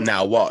sort of like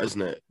now what,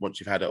 isn't it? Once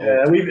you've had it all.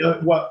 Yeah,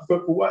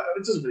 football,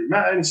 it doesn't really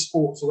matter, any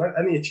sports or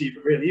any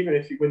achievement really. Even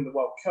if you win the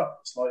World Cup,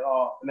 it's like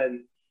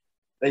and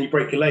then you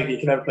break your leg and you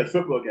can never play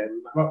football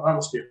again. That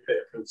must be a bit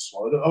of pill to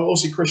swallow.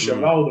 Obviously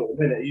Cristiano Ronaldo at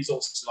the minute, he's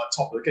also like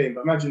top of the game,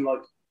 but imagine like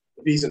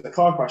if he's in the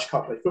car crash,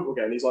 can't play football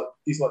again. He's like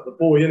the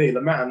boy, isn't he?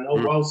 The man.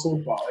 I'll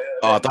talk about it.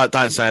 Oh,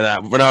 don't say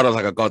that. Ronaldo's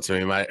like a god to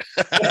me, mate.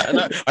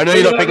 I know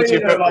you're not big into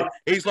your football.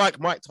 He's like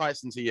Mike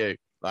Tyson to you.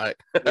 Like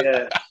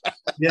yeah.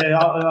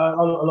 I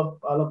love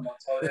Mike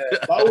Tyson. Yeah.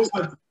 But I always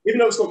had, even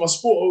though it's not my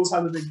sport, I always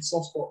had a big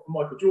soft spot for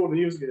Michael Jordan.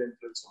 He was a good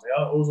influence on me.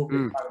 I always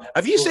been a fan of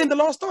Have you seen The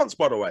Last Dance,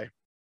 by the way,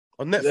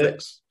 on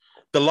Netflix?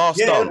 The Last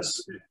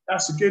Dance.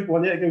 That's a good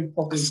one. Yeah,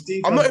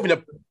 I'm not even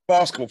a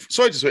basketball.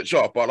 Sorry to switch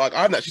off, but like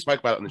I haven't actually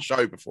spoken about it on the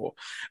show before,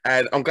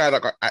 and I'm glad I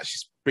got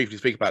actually briefly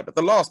speak about it. But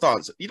The Last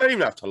Dance, you don't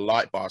even have to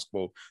like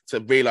basketball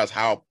to realize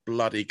how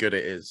bloody good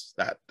it is.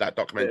 That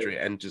documentary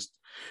and just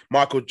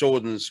Michael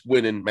Jordan's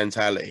winning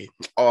mentality.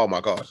 Oh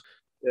my god.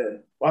 Yeah.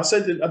 Well,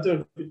 I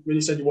don't when you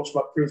said you watched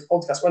my previous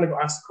podcast. When I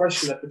got asked the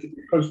question if it could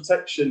be close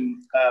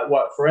protection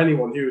work for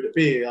anyone, who would it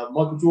be?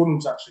 Michael Jordan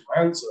was actually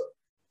my answer.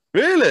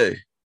 Really?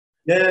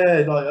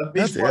 Yeah, like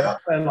he's right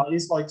up there. Like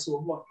he's like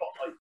sort of like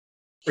not like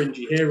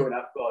fringy hero and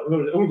that. Like, I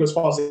wouldn't go as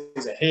far as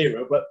he's a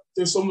hero, but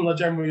there's someone I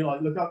generally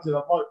like look up to.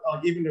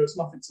 Like even though it's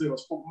nothing to do, I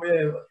thought,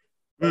 yeah.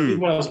 Even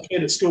when I was a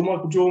kid at school,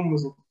 Michael Jordan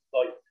was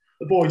like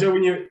the boy. You know,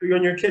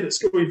 when you're a kid at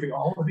school, you think,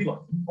 oh, he like,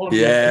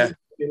 yeah,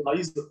 like,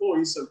 he's the boy.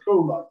 He's so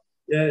cool. Like,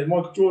 yeah,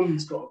 Michael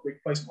Jordan's got a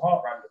big place in my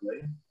heart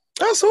randomly.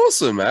 That's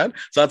awesome, man.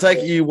 So I take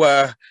it you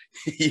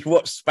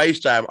watched Space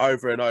Jam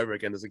over and over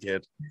again as a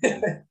kid.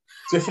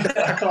 So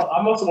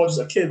I must have watched as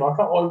a kid, but I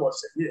can't only watch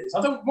it years.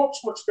 I don't watch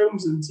much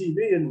films and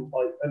TV and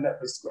like and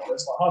Netflix. To be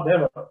honest, like hardly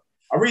ever.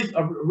 I read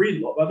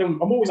a lot, but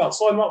I'm always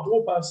outside. I'm an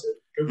outdoor person.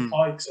 Go for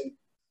hikes, and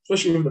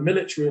especially with the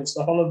military and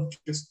stuff. I love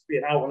just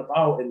being out and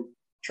about and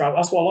travel.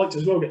 That's what I like to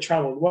as well. Get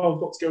travel the world.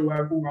 Got to go all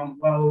around the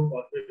world.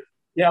 Like,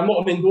 yeah, I'm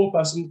not an indoor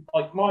person.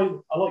 Like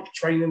I like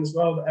training as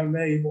well. The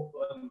MMA.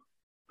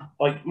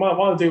 Like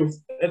what I do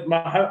at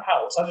my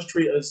house, I just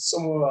treat it as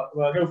somewhere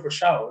where I go for a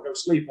shower, I go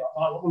sleep.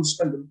 I want to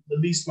spend the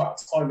least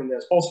amount of time in there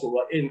as possible,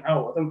 like in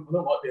out. I don't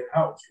like being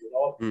out. You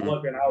know? I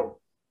like being out.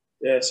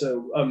 Yeah,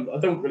 so I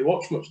don't really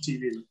watch much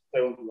TV and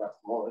film from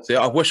that. See,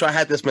 I wish I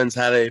had this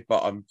mentality,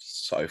 but I'm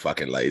so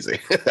fucking lazy.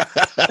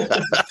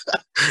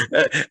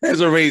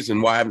 There's a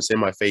reason why I haven't seen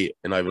my feet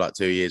in over like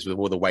 2 years with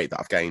all the weight that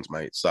I've gained,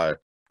 mate. So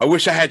I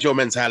wish I had your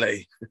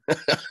mentality.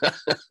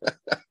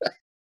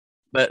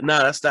 But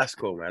no, that's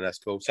cool, man. That's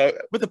cool. So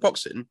with the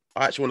boxing,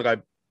 I actually want to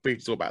go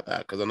briefly talk about that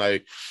because I know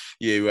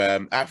you.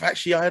 I've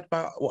actually had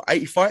about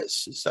 80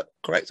 fights. Is that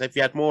correct? If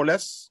you had more or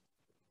less.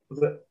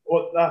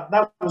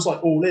 That was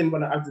like all in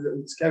when I added it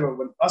all together.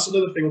 That's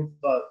another thing.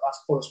 That's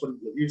honest when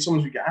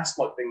sometimes you get asked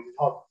like things.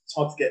 It's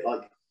hard to get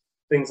like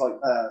things like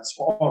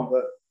spot on.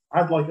 But I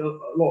had like a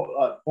lot of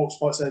like box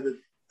fights that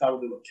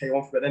would like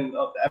K1 for, but then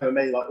the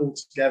MMA like all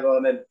together,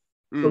 and then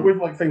but with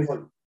like things like.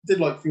 Did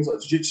like things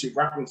like jiu-jitsu,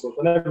 grappling stuff.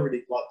 I never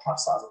really like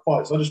classed that as a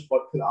fight, so I just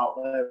like put it out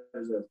there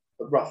as a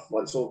rough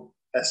like sort of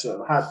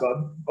estimate I had. But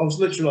I was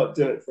literally like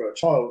doing it for a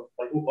child,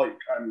 all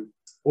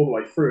the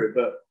way through it.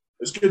 But it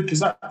was good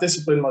because that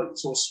discipline like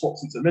sort of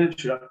swapped into the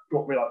military. That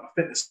got me like my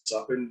fitness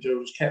up and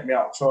just kept me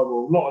out of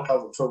trouble. Not like I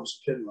was in trouble as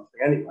a kid or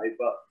nothing anyway,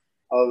 but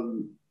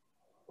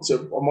so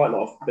I might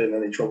not have been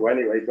in any trouble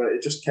anyway. But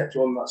it just kept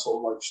you on that sort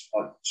of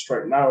like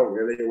straight and narrow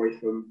really, away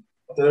from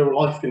I don't know,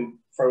 life can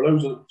throw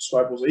loads of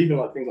struggles, even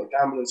like things like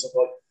gambling and stuff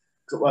like.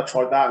 I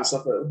tried that and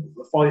stuff. But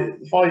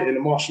the fighting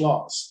and martial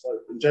arts, like,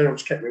 in general,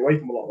 just kept me away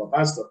from a lot of my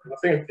bad stuff. And I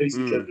think I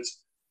easily could have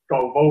just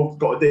got involved,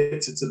 got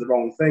addicted to the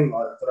wrong thing.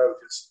 Like, I don't know,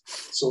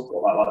 just sort of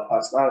got that like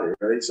personality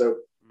really. So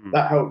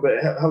that helped, but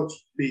it helped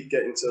me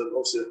get into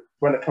obviously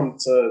when it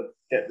comes to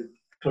get the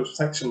close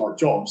protection like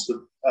jobs.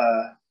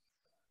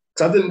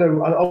 Because I didn't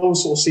know, I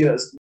always sort of seen it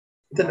as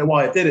I didn't know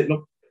why I did it.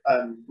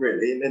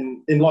 Really,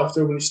 and in life,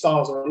 so many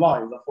stars are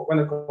aligned. I thought when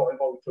I got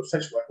involved with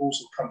protection work, all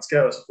sort of come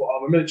together. So I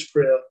thought, my military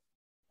career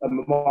and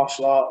my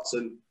martial arts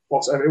and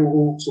boxing, it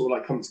all sort of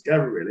like come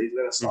together really.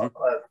 Then I started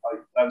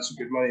earning some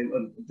good money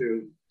and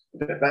doing a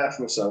bit better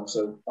for myself.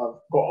 So I've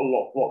got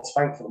a lot to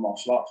thank for the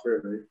martial arts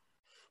really.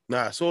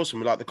 Nah, it's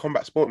awesome. Like the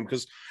combat sport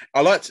because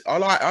I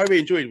really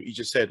enjoyed what you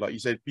just said. Like you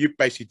said, you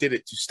basically did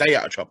it to stay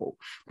out of trouble,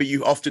 but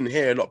you often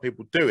hear a lot of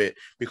people do it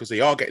because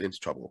they are getting into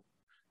trouble.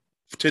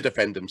 To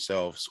defend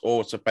themselves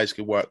or to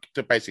basically work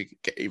to basically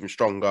get even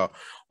stronger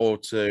or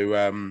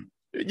to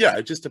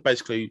just to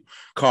basically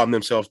calm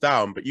themselves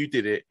down. But you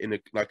did it in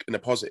a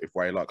positive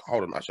way, like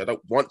hold on, actually I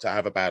don't want to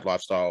have a bad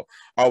lifestyle,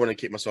 I want to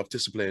keep myself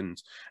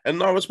disciplined,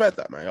 and I respect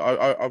that, mate.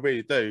 I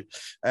really do.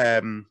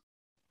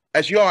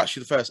 As you are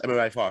actually the first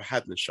MMA fighter I've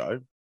had in the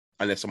show,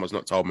 unless someone's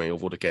not told me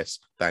of all the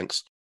guests,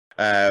 thanks.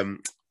 I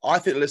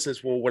think the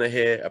listeners will want to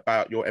hear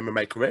about your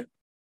MMA career.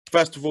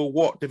 First of all,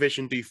 what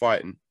division do you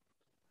fight in?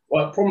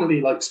 Well, I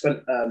probably like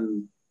spent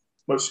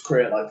most of the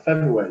career at like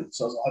featherweight,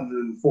 so I was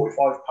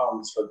 145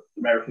 pounds for the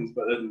Americans,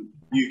 but then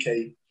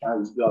UK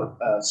pounds like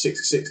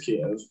 66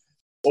 kilos.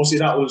 Obviously,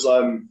 that was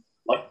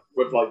like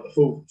with like the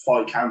full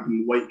fight camp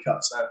and the weight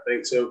cuts and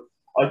everything. So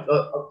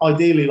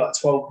ideally, like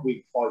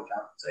 12-week fight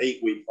camp to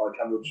 8-week fight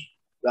camp, which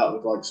that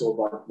would like sort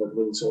of like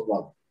when you sort of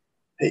like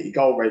hit your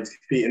goal rate to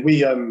compete. And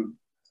we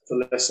for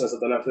the listeners, I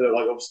don't know if they're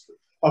like obviously.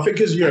 I think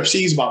because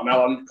UFC's about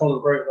now, I'm kind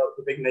of very like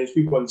the big names,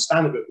 people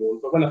understand a bit more.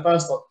 But when I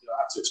first started,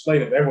 I had to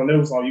explain it. Everyone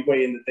knows now you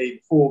weigh in the day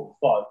before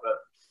the fight, but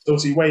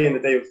obviously you weigh in the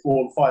day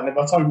before the fight. And then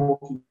by the time you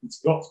walk into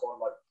the octagon,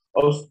 like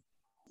I was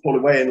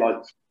probably weighing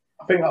like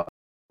I think like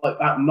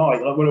that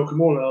night, like when I woke up in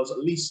the morning, I was at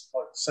least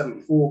like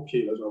 74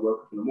 kilos when I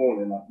woke up in the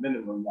morning, like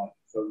minimum, like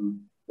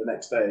from the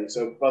next day.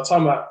 So by the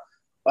time I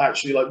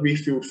actually like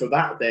refueled for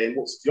that day and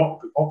what's the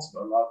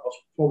octagon, like, I was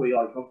probably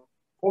like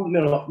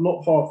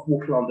not far from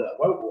walking around at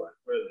welterweight,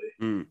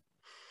 really.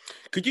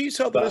 Could you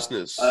tell the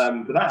listeners?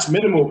 But that's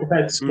minimal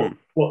compared to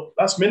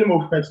that's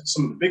minimal compared to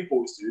some of the big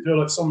boys do. They're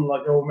like someone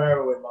like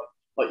Romero and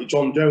like your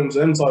John Jones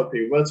and them type of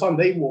people. By the time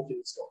they walk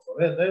into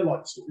Scotland, they're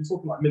like we're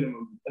talking like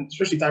minimum, and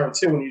especially Darren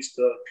Till when he used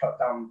to cut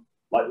down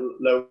like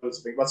loads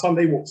of things. By the time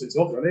they walked into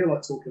the octagon, they were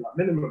like talking like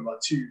minimum like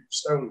 2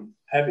 stone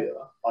heavier,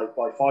 like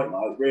by fight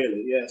night,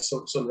 really. Yeah,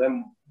 some of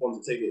them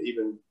want to take it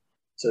even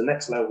to the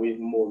next level,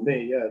 even more than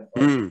me. Yeah.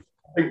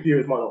 I think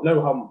viewers might not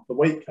know how the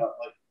weight cut,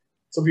 like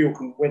some people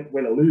can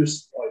win or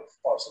lose like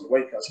fights on the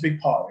weight cut. It's a big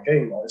part of the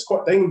game. Like, it's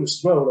quite dangerous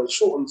as well. It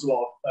shortens a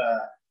lot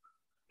of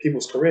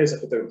people's careers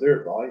if they don't do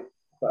it right.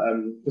 But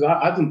because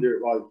I didn't do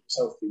it right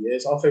myself for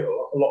years. I think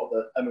a lot of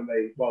the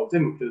MMA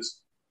didn't,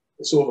 because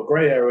it's sort of a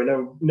grey area.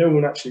 No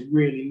one actually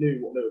really knew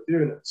what they were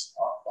doing at the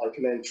start. Like,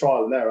 and then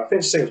trial and error. I think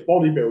it's the same as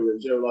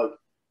bodybuilders. You know,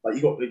 like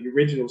you got the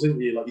originals,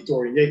 didn't you? Like your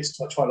Dorian Yates,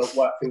 like trying to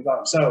work things out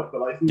himself.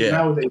 But like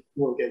nowadays, if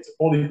you want to get into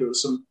bodybuilders,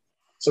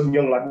 some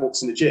young lad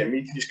walks in the gym,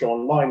 you can just go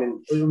online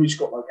and we've just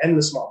got like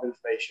endless amount of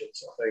information,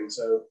 sort of thing.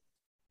 So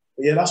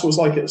yeah, that's what it's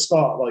like at the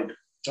start.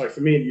 Like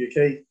for me in the UK,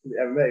 in the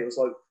MMA, it was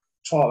like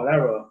trial and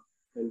error.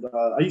 And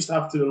I used to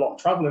have to do a lot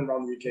of traveling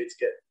around the UK to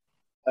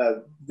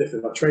get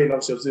different like training.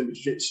 Obviously, I was doing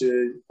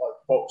jiu-jitsu, like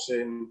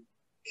boxing,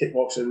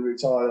 kickboxing,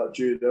 Muay Thai, like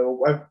judo,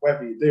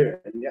 whatever you do,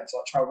 and you have to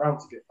like travel around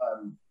to get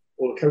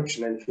all the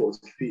coaching in if you want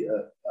to compete at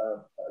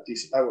a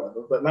decent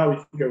level. But now we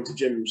can go to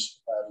gyms.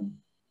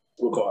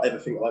 We've got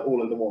everything like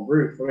all under one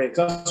roof. I mean,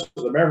 because that's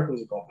what the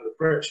Americans have got, but the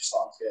British are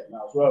starting to get it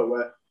now as well,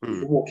 where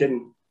you walk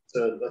in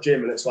to the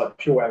gym and it's like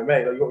pure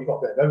MMA. Like you've got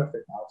a bit of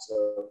everything now.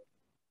 So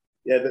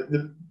yeah,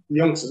 the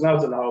youngsters now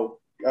don't know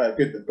how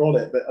good they've got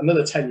it. But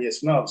another 10 years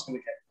from now, it's going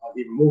to get like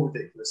even more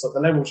ridiculous. Like the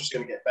level's just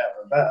going to get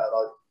better and better.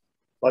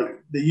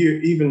 Like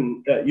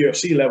even at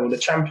UFC level, the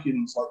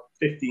champions like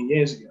 15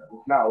 years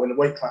ago now in the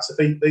weight class, if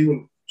they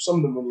wouldn't, some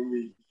of them wouldn't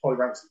really probably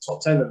ranked in the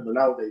top 10 of the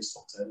nowadays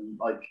top 10,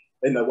 like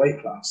in their weight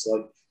class.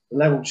 Like the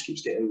level just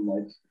keeps getting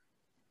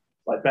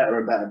like better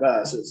and better and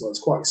better. So it's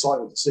quite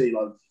exciting to see.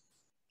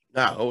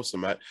 Like, awesome,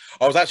 mate.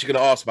 I was actually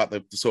going to ask about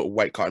the sort of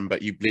weight cutting,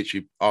 but you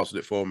literally answered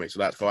it for me, so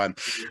that's fine.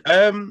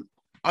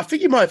 I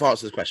think you might have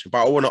answered this question,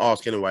 but I want to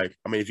ask anyway.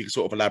 I mean, if you could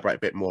sort of elaborate a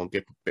bit more and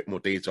give a bit more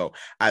detail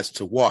as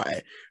to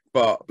why.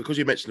 But because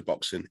you mentioned the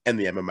boxing and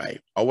the MMA,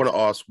 I want to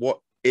ask what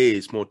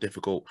is more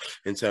difficult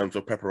in terms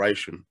of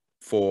preparation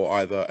for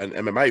either an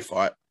MMA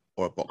fight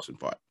or a boxing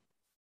fight?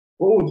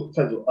 Well, it all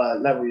depends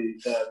on level you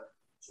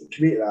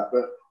compete at.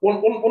 But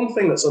one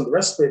thing that's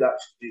underestimated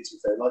actually, to be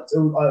fair, like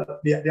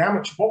the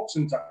amateur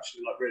boxing is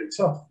actually like really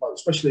tough, like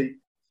especially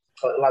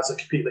like the lads that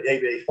compete at the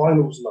ABA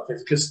finals and like,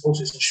 because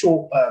also it's a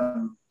short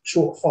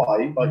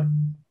fight, like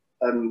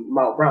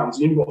amount of rounds,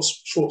 and you've got a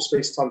short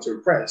space of time to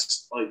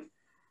impress. Like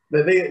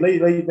they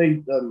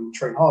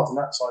train hard, and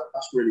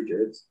that's really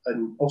good.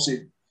 And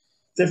obviously,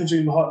 the difference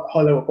between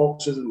high level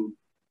boxers and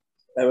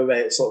MMA,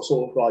 it's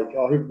sort of like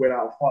who would win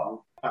out of fight,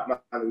 Batman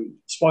and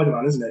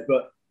Spider-Man, isn't it?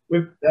 But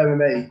with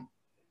MMA,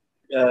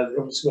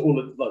 obviously got all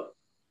the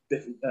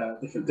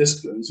like different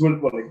disciplines. I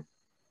wouldn't want to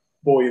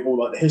bore you with all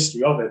like the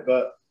history of it,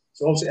 but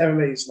so obviously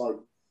MMA is like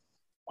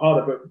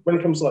harder. But when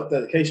it comes to like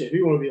dedication, if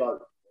you want to be like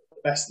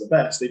the best of the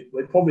best, they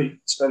probably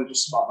spend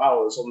just about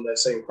hours on their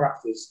same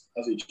craft as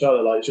each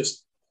other. Like it's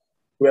just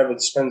whoever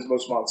spends the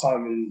most amount of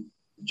time in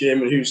the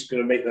gym and who's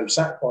going to make them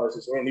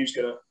sacrifices. I mean, who's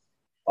going to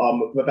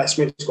my best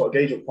mate's got a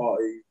engagement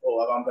party, or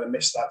like, I'm going to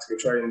miss that to go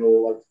training,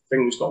 or like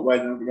things got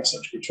wedding, I'm going to miss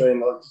that to go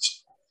training. Like,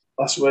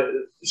 that's where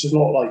it's just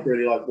not like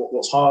really like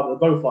what's hard. They're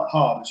both like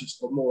hard. It's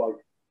just more like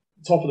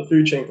top of the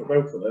food chain for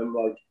both of them.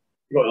 Like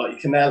you got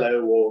like your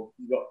Canelo, or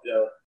you got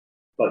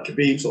like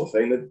Khabib sort of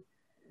thing. They're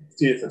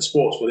two different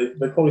sports, but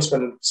they probably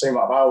spend the same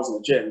amount of hours in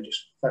the gym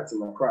just perfecting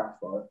their craft.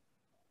 Right?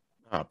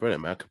 Oh,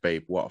 brilliant, man.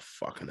 Khabib, what a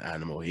fucking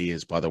animal he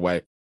is, by the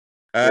way.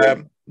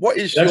 What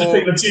is I just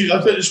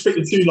pick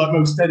the two like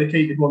most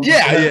dedicated ones.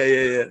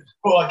 Yeah.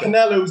 But like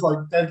Canelo's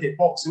like dedicated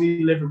boxing.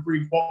 He live and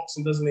breathe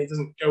boxing, doesn't he? He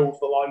doesn't go off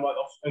the limelight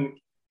off. And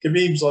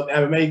Khabib's like the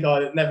MMA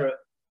guy that never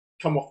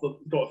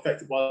got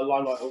affected by the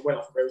limelight or went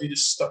off the rails. He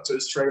just stuck to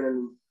his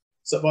training.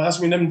 So, but that's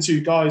I mean, them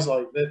two guys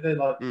like they're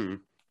like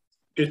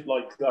good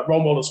like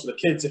role models for the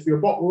kids. If you're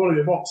we want to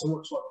be a boxer,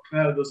 watch like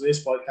Canelo does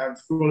this fight camp.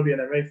 If we want to be an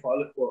MMA fighter,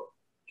 look what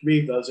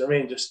Khabib does. I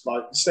mean, just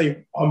like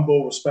stay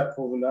humble,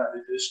 respectful, and that.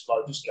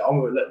 Just get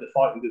on with it, let the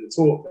fight and do the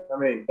talk. I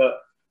mean, but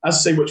as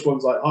to say which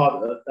one's like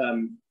harder,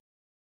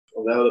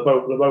 they're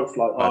both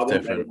like hard,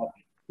 different.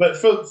 But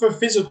for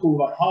physical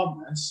like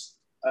hardness,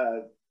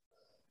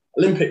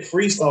 Olympic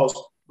freestyle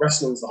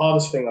wrestling is the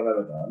hardest thing I've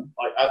ever done,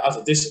 like as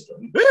a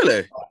discipline.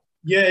 Really?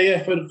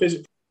 Yeah. For the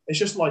physical, it's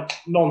just like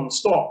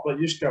non-stop. Like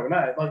you're just going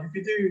at it. Like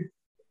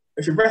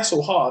if you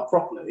wrestle hard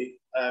properly,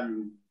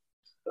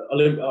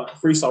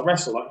 freestyle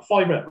wrestle, like a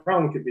 5-minute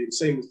round could be the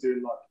same as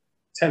doing like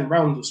 10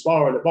 rounds of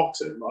sparring at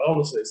boxing. Like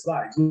honestly, it's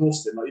that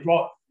exhausting. Like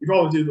you'd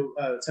rather do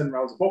the 10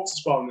 rounds of boxing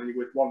sparring than you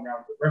would 1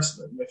 round of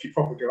wrestling if you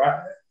properly go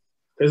at it.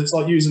 Because it's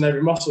like using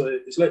every muscle.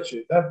 It's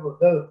literally they're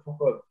the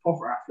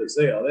proper athletes.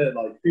 They're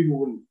like people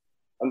wouldn't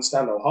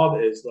understand how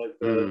hard it is. Like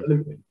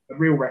the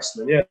real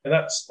wrestling, yeah,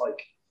 that's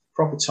like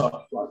proper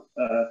tough, like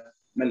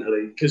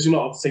mentally, because you're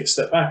not able to take a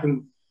step back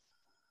and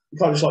you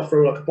can't just like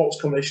throw like a box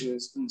combination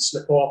and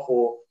slip off,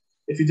 or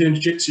if you're doing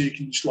jiu-jitsu, you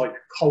can just like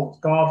hold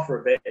guard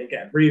for a bit and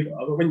get a breather.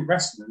 But when you're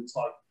wrestling, it's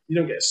like you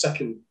don't get a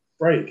second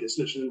break. It's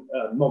literally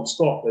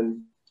non-stop.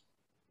 And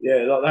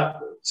yeah, like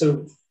that.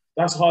 So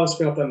that's the hardest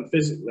thing I've done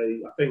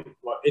physically, I think,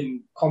 like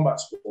in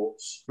combat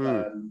sports.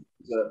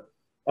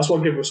 That's why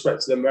I give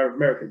respect to the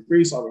American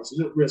freestyle wrestlers.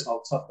 You don't realise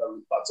how tough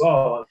them lads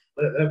are. Like,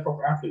 they're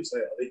proper athletes.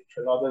 They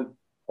train hard. And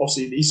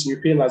obviously the Eastern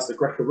European lads, the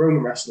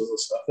Greco-Roman wrestlers and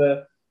stuff,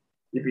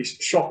 you'd be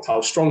shocked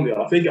how strong they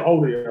are. If they get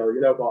older,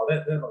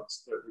 but they're like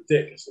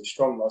ridiculously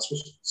strong. Like,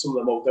 especially some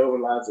of the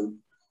Moldovan lads and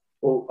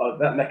all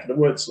that neck of the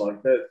woods,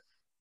 like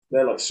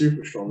they're like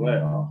super strong. They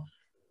are.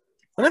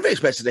 I never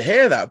expected to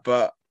hear that,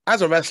 but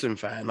as a wrestling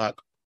fan, like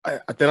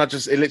it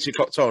literally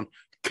clocked on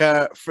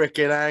Kurt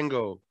freaking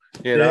Angle.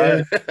 You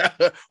know,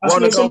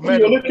 some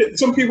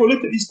people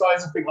look at these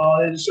guys and think, oh,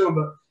 they're just showing,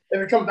 but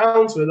if it comes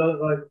down to it,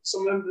 like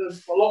some of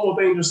them are a lot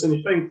more dangerous than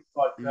you think.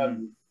 Like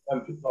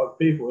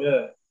people,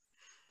 yeah.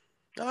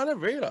 I didn't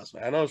realise,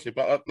 man, honestly.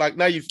 But like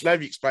now you've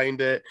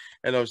explained it,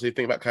 and obviously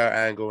think about Kurt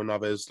Angle and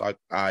others. Like,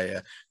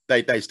 yeah,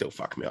 they still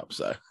fuck me up.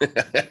 So,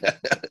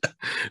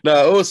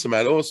 no, awesome,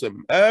 man,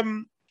 awesome.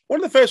 One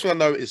of the first things I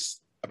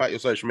noticed about your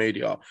social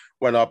media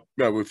when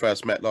we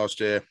first met last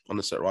year on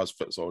the Set Rise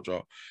Foot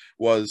Soldier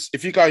was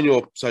if you go on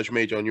your social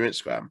media on your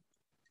Instagram,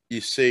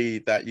 you see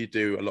that you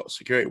do a lot of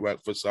security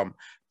work for some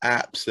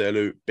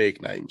absolute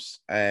big names,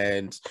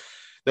 and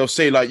they'll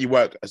see like you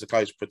work as a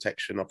close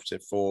protection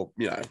operative for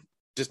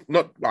just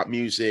not like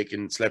music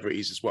and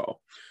celebrities as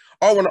well.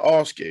 I want to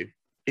ask you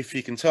if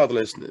you can tell the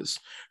listeners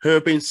who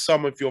have been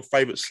some of your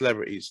favorite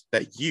celebrities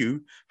that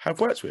you have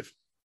worked with.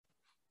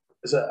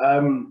 Is it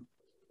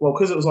well,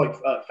 because it was like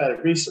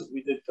fairly recent,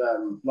 we did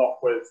not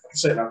with, I can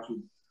say it now because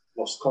we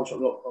lost the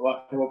contract, not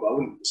working with, but I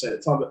wouldn't say it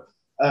at the time, but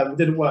we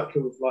did work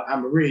with like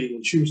Anne-Marie,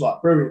 and she was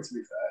like brilliant, to be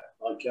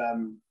fair. Like,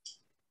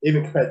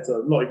 even compared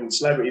to not even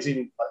celebrities,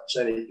 even like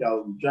Jenny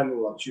Girl in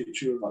general, like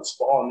she was like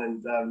spot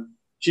on, and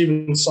she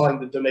even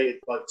signed and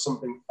donated like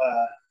something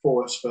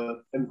for us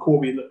for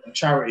Corby, a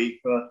charity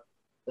for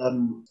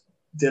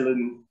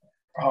Dylan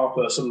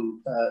Harper,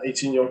 some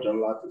 18-year-old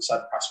young lad that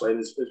sad passed away, and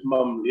his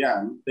mum,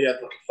 Leanne, they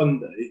had like a fun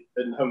day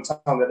in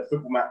hometown, they had a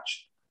football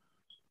match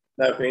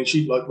and everything, and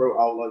she like wrote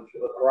out like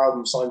her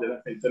album, signed it, and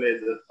everything,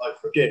 donated it like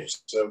for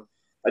gifts. So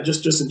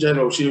just in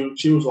general, she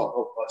was like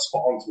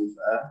spot on, to be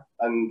fair.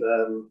 And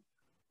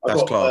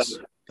that's class.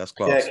 That's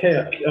class.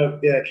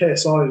 KSI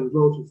as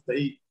well,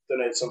 they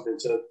donated something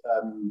to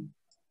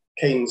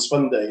Kane's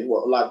Fun Day,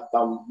 what a lad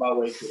down my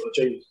way,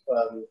 James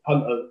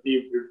Hunter,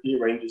 he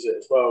arranges it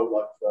as well,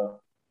 like for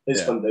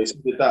his fun day, so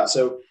he did that.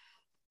 So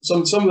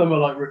some of them are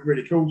like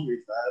really cool, to be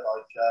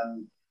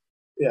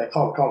fair. Like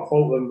can't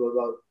fault them, but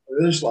like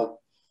they're just like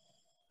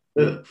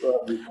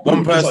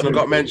one person I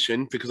got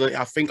mentioned because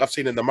I think I've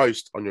seen it the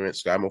most on your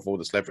Instagram of all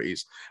the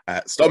celebrities.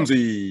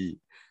 Stormzy.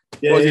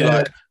 Yeah, what is he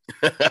like?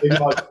 He's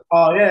like,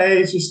 oh yeah,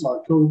 he's just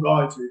like cool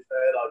guy, to be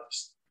fair. Like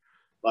just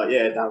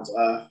like down to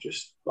earth,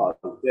 just like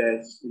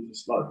he's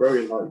just like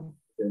brilliant. Like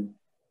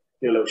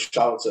give a little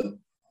shout out to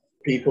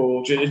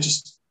people.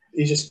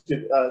 He's just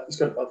good. It's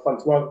good, fun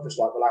to work with, just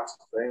like relaxed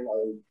thing.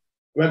 I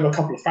remember a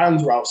couple of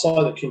fans were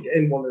outside that couldn't get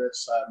in one of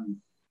this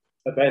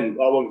event.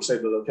 I won't say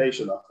the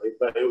location, actually,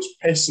 but it was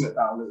pissing it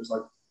down. It was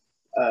like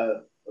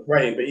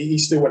rain, but he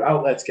still went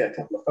out there to get a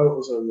couple of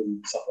photos of them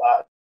and stuff like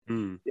that.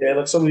 Yeah,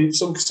 like some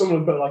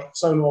put like a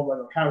Sony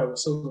on camera, or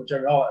some of them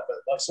generally are, but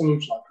like some of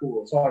them like cool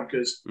all the time,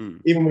 because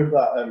even with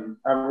that,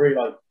 Anne-Marie,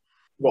 like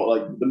got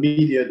like the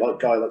media like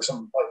guy, like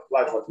some like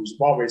lad like from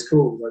Zimbabwe, is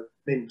cool. Like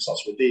name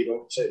starts with D, I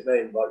won't say his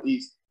name. Like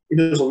he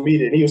does all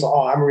media, and he was like,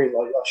 oh, Anne-Marie,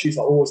 like she's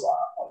like always like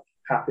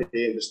happy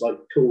and just like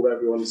cool with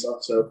everyone and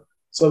stuff.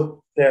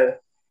 So yeah,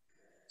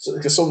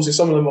 because obviously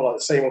some of them are like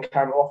the same on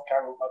camera, off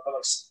camera.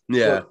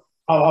 Like,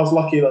 I was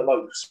lucky that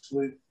like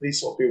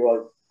these sort of people,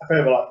 like if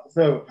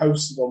they ever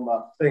posted on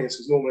that thing, it's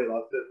because normally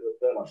like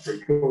they're like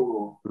pretty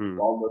cool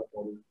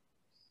or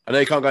I know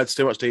you can't go into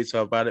too much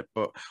detail about it,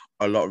 but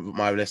a lot of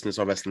my listeners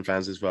are wrestling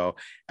fans as well.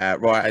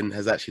 Ryan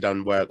has actually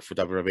done work for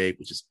WWE,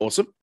 which is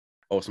awesome.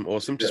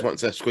 Just wanted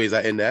to squeeze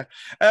that in there.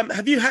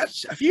 Have you had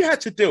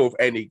to deal with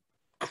any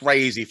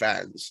crazy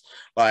fans,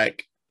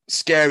 like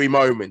scary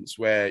moments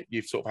where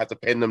you've sort of had to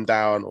pin them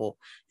down, or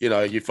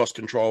you've lost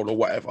control or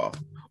whatever,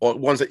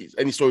 or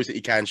any stories that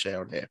you can share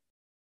on here?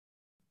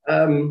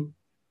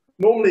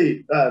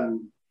 Normally,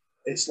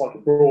 it's like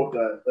abroad,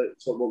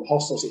 sort of more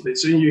hostile. So in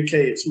the UK,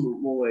 it's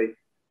more like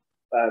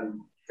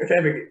if it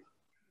ever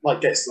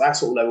like gets to that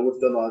sort of level, we've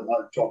done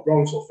like job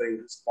wrong sort of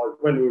things. Like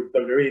when we were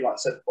WWE, like I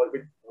said, like we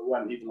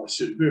weren't even like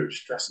suited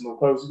boots, dressing all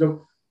clothes. If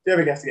you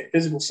ever get to get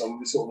physical with someone,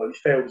 we sort of like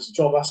failed as a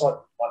job. That's like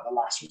the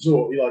last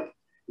resort. You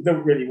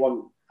don't really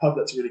want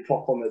public to really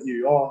clock on that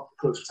you are a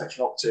close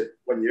protection operative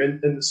when you're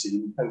in the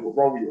scene, depending what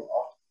role you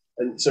are.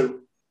 And so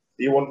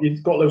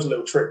you've got loads of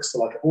little tricks to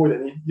like avoid it.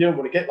 And you don't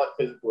want to get like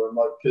physical and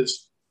like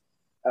because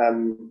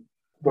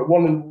but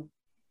one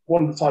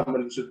of the time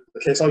when it was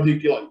the case, I do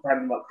get like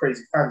random like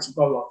crazy fans who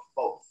go like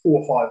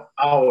 4 or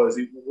 5 hours.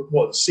 He would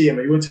want to see him,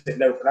 he would take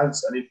no for an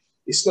answer, and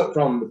he snuck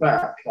around the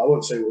back. I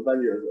won't say what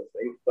venue or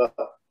anything, but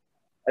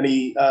and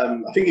he I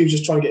think he was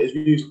just trying to get his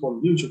views up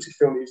on YouTube. He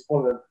filmed. He was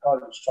one of the guys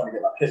that was trying to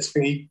get like hits. I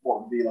think he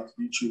wanted to be like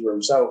a YouTuber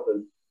himself,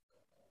 and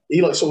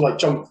he like sort of like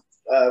jumped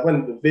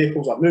when the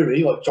vehicle's like moving.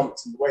 He like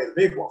jumped in the way of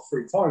the vehicle like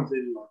 3 times.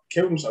 He like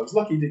killed himself. I was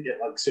lucky he didn't get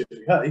like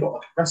seriously hurt. He got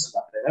like arrested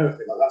that day and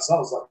everything like that. So that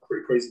was like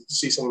pretty crazy to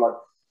see someone like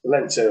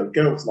relent to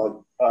girls like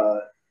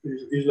he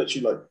was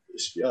literally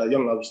like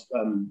young lad was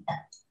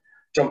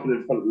jumping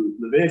in front of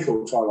the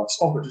vehicle, trying to like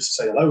stop it just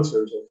to say hello to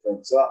her. Sort of thing.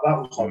 So that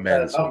was like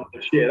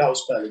that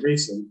was fairly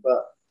recent.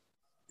 But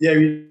yeah,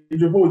 you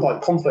avoid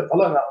like conflict. I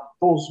learned that on the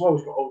balls as well.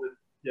 We've got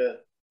older,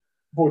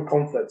 avoid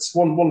conflicts.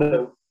 One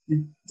little,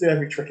 you do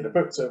every trick in the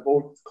book to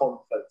avoid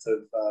conflict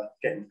of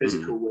getting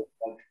physical with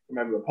like a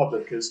member of the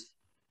public, because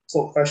it's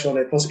not professional.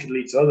 And plus, it can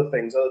lead to other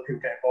things. Other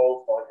people get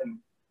involved, like, and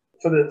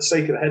for the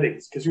sake of the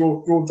headaches, because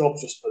your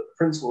job's just the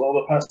principal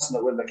or the person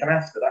that win the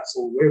canasta. That's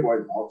all we're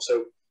worried about.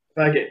 So if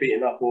they get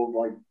beaten up or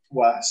like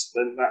worse,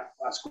 then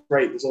that's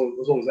great as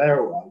long as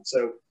they're all right.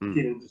 So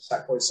keeping the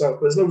sacrifice. So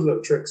there's loads of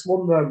little tricks.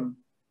 One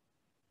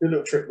the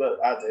little trick that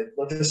I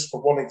did, just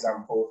for one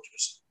example,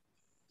 just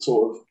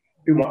sort of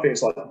people might think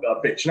it's like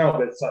bitching out,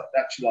 but it's like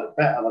actually like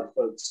better, like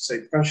for say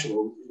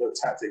professional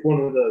tactic.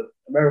 One of the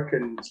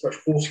American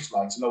Special Forces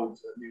lads, an old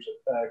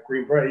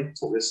Green Beret,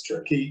 taught this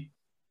trick.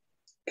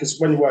 Because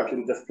when you work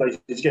in different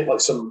places, you get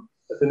like some,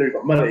 if they know you've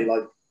got money,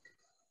 like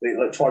they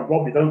like try and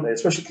rob you, don't they?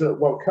 Especially because at the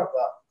World Cup,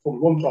 that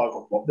Formula One driver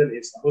got robbed, didn't he?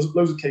 There was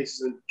loads of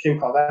cases in Kim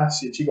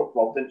Kardashian, she got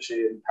robbed, didn't she,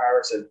 in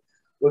Paris? And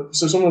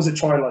so sometimes they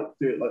try and like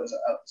do it like as a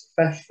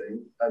theft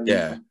thing.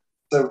 And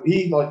so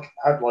he like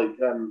had like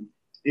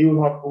he would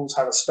always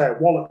have a spare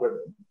wallet with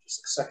him,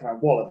 just a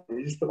second-hand wallet, and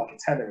you just put like a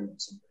tenner in it or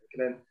something.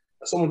 And then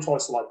if someone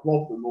tries to like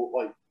rob them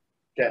or like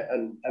get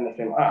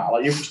anything like that,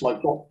 like you just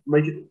like drop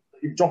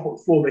it on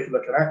the floor, make it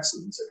look an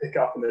accident, so pick it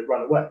up and then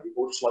run away,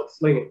 or just like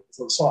fling it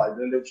to the side,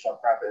 and then they'll just like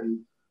grab it and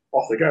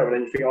off they go. And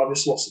then you think, I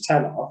just lost a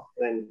tenner,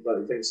 and then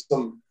you think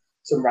some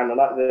random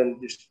like, then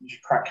you just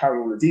carry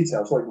all the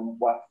details, not even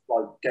worth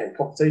like getting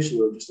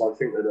compensation, or just like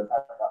think that they've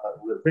had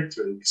that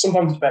victory.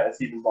 Sometimes it's better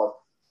to even like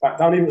back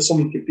down, even if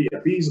someone can beat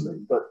up easily,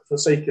 but for the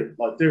sake of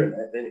like doing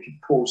it, then it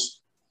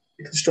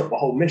could disrupt the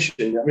whole mission.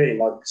 You know what I mean?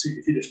 Like, so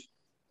if you just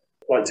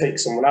like take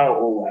someone out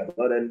or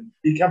whatever, then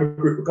you can have a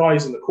group of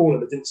guys in the corner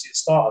that didn't see the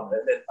start of it.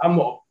 And then I'm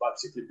not a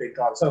particularly big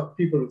guy myself,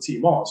 people in the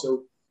team are.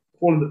 So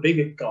if one of the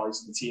bigger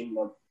guys in the team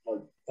like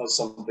does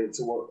something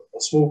to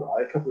a small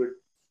guy, a couple of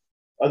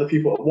other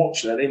people are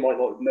watching it, they might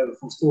not know the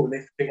full story, and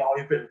they think, oh,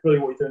 you're a bit of a bully,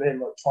 what you're doing here,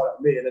 like try that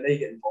with me, and then they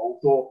get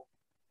involved. Or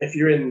if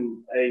you're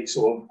in a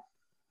sort of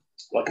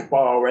like a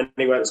bar or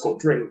anywhere that's got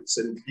drinks,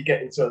 and you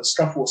get into a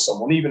scuffle with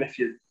someone, even if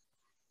you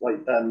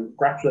like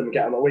grapple them and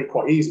get them away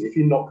quite easily, if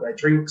you knock their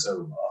drinks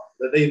over,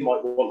 that they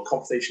might want a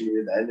conversation with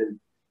you then, and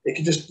it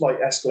could just like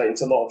escalate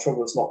into a lot of trouble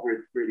that's not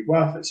really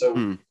worth it. So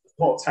a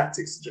lot of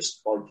tactics to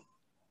just like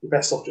you're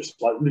best off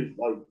just like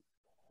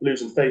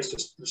losing face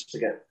just to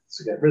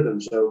get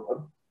rhythm.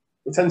 So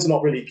we tend to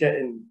not really get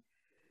in.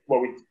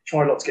 Well, we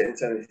try not to get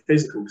into anything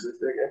physical, because if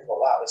they get like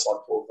that, it's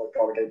like sort of like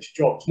going against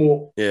your job. It's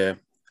more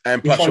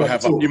and plus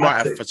you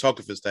might have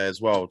photographers there as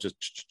well, just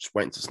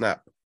waiting to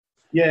snap.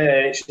 Yeah,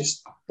 it's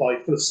just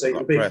like for the sake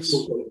of being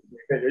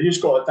you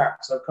just got to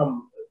adapt. So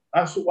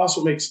that's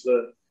what makes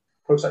the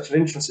post-action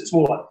interesting. It's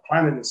more like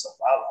planning and stuff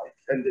I like,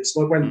 and it's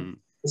like when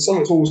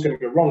something's always going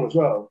to go wrong as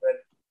well, then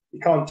you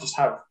can't just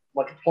have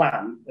like a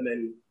plan and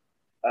then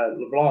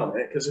rely on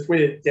it. Because if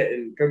we're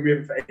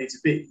going for A to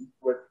B,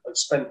 we've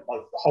spent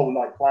like the whole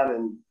night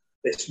planning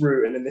this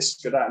route, and then this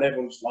is good out, and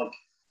everyone's like,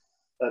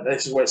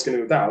 this is where it's going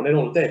to go down. And then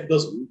on the day if it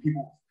doesn't,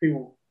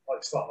 people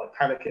like start like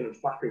panicking and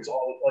flapping. So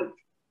like,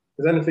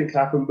 because anything can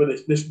happen, but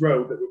this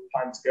road that we're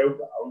planning to go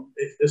down,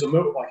 if there's a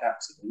motorbike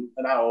accident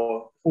an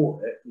hour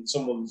before it, and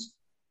someone's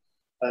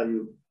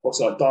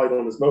obviously like died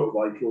on his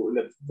motorbike, or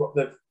they've blocked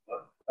that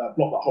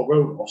whole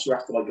road off, so we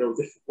have to like go a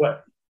different way.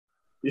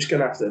 You're just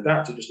going to have to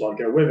adapt to just like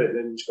go with it, and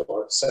then you just got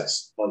to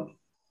assess like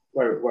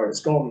where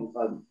it's gone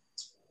and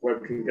where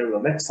we can go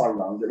the next time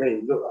round. I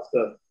mean,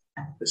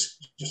 it's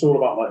just all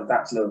about like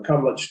adapting and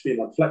overcome, like just being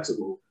like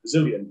flexible,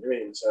 resilient. I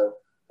mean, so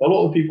a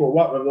lot of people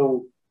work with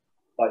all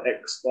like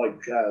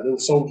they're all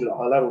soldiers at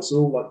high level, so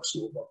all like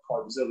sort of like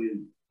quite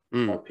resilient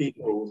like,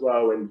 people as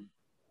well, and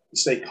you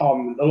stay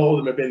calm. A lot of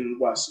them have been in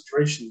worse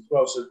situations as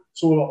well, so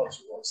it's all about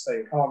sort of, like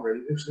staying calm.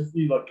 Really, if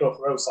you like go off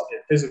the road, start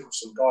getting physical with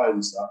some guys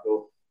and stuff,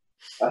 or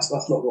that's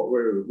not what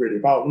we're really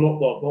about. Not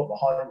the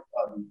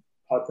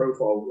high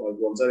profile like,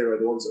 ones anyway.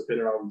 The ones that have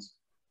been around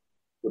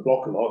the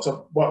block a lot. So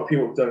I've worked with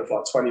people who've done it for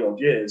like 20 odd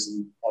years,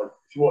 and like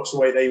if you watch the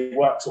way they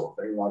work, sort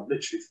of thing, like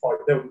literally fight,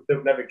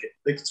 they'll never get.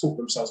 They can talk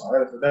themselves out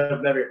of anything.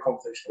 They'll never get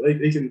confrontational.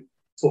 They can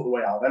talk the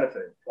way out of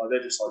anything. Like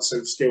they're just like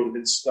so skilled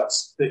in so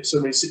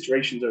many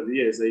situations over the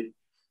years. They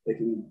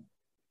can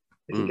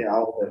get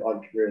out of it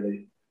like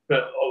really.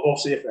 But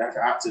obviously, if they have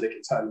to act it, they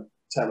can turn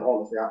it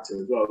on if they act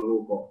it as well.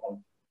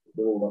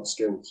 They're all got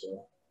skilled.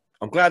 So.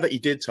 I'm glad that you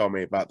did tell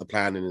me about the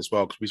planning as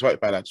well, because we spoke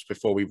about that just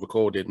before we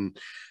recorded, and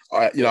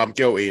I'm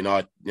guilty,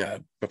 and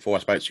before I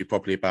spoke to you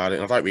properly about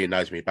it, and I don't really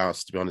know too many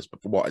bounces, to be honest, but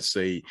from what I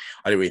see,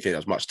 I didn't really think there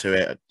was much to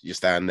it. You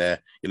stand there,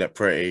 you look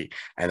pretty,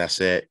 and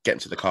that's it, get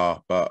into the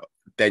car, but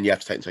then you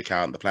have to take into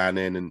account the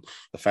planning and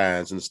the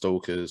fans and the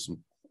stalkers and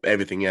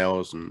everything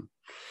else, and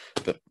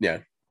the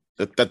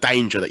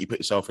danger that you put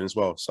yourself in as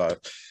well. So,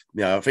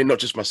 I think not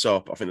just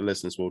myself, but I think the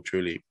listeners will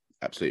truly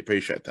absolutely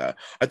appreciate that.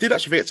 I did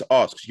actually forget to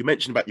ask, because you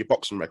mentioned about your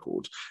boxing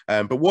record,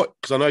 but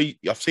because I know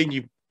I've seen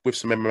you with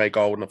some MMA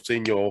gold, and I've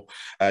seen your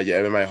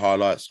MMA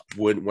highlights.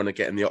 Wouldn't want to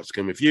get in the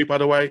octagon with you, by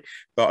the way.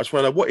 But I just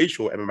want to know, what is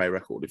your MMA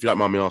record, if you don't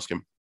mind me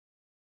asking?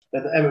 The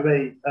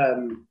MMA,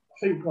 I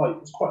think like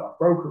it's quite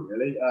broken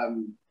really. I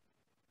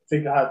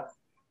think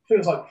it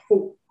was like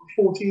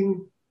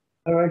 14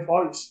 MMA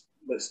fights.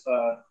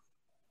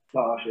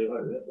 No, actually,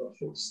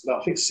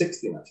 I think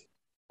 16 actually.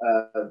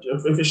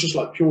 If it's just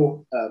like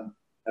pure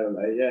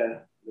MMA, yeah.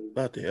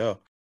 Bloody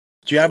hell.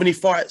 Do you have any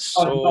fights?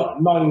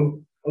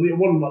 Nine. I think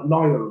one like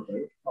 9 of them.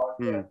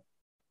 Do you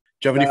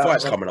have any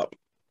fights coming up?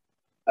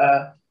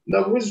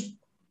 No, it was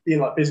being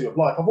like busy with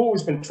life. I've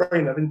always been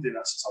training. I've been doing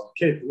that since I was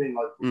a kid. I mean,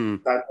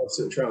 like dad was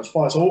sitting training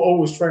fights. So I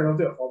always train. I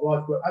do it for my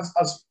life. But as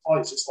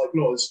fights, it's like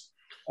not as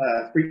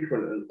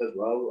frequent as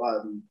well.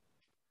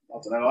 I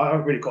don't know. I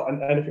haven't really got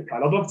anything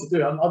planned. I'd love to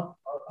do it. I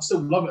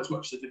still love it as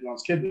much as I did when I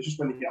was a kid. But just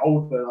when you get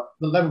older,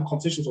 the level of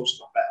competition is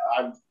also got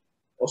better. And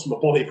also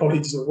my body probably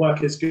doesn't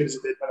work as good as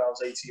it did when I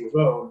was 18 as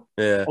well.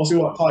 Yeah.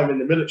 Also, like time in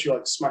the military,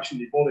 like smashing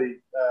your body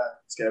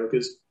together,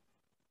 because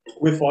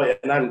with fighting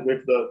and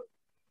with the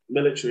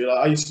military, like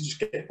I used to just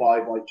get by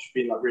just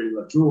being like really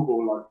like durable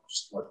and like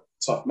just like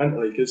tough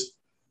mentally. Because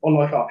on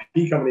like our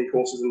P company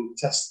courses and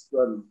tests,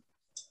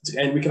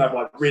 and we can have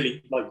like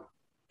really like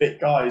big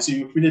guys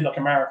who, if we did like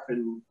a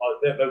marathon,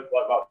 like they're like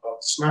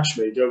smash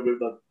me, with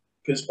the,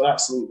 because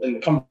that's in the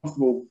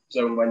comfortable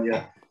zone when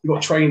you've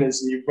got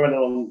trainers and you're running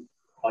on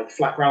like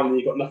flat ground and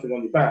you've got nothing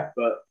on your back.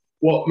 But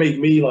what made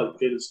me like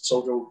good as a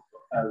soldier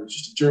was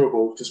just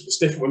durable, because it's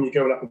different when you're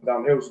going up and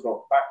down hills. You've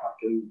got a backpack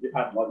and you've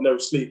had like no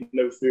sleep,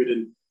 no food,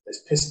 and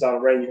it's pissing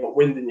down rain, you've got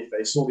wind in your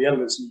face, all the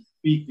elements, and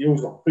you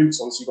always got boots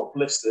on, so you've got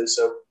blisters,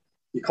 so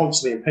you're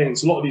constantly in pain.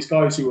 So a lot of these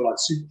guys who were like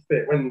super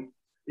fit, when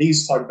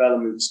these type of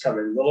elements come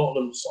in, a lot of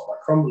them sort of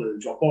like crumble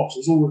and drop off. So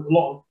there's always a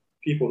lot of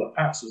people that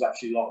pass was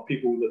actually a lot of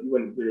people that you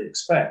wouldn't really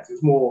expect. It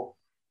was more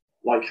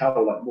like how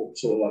like what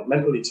sort of like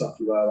mentally tough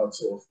you were, like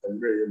sort of,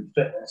 and really in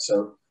fitness.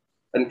 So,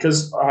 and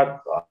because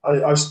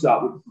I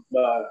started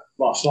with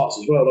martial arts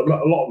as well,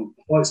 like a lot of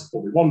the fights I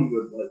probably won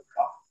with, like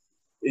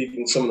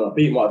even some that I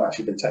beat might have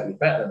actually been technically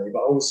better than me, but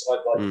I was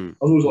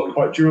always like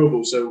quite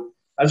durable. So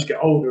as you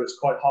get older, it's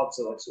quite hard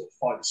to like sort of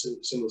fight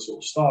a similar sort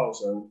of style.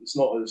 So it's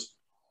not as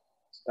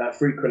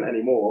frequent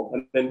anymore.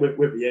 And then with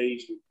the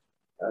age,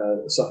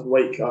 stuff,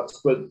 weight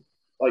cuts, but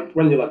like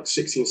when you're like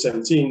 16,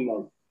 17,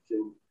 like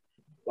you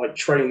like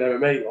train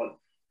MMA,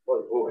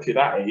 or if you're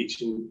that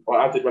age, and like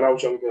I did when I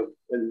was younger,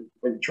 when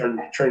you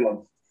train like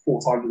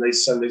 4 times a day,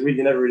 7 days a week,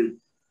 you never really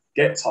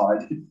get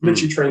tired. You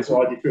literally train so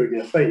hard you feel you're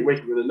going to faint. You wake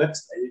up the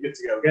next day, you're good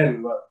to go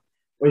again. But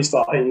when you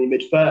start hitting your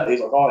mid-30s,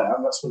 like I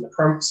am, that's when the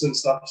cramps and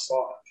stuff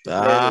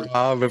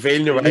start.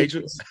 Revealing your age.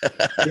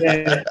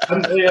 Yeah,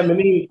 my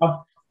knee. I've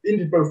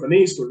injured both my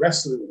knees for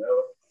wrestling.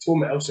 I tore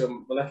my LCL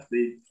on my left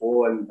knee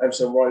before, and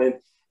LCL right in.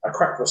 I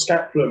cracked my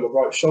scapula in my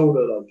right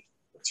shoulder like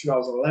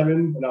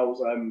 2011, and I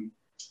was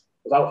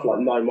out for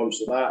like 9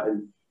 months of that.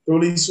 And all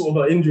these sort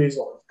of injuries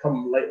like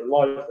come later in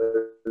life.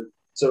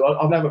 So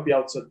I'll never be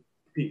able to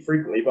compete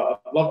frequently, but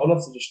I'd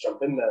love to just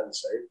jump in there and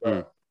say,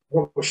 I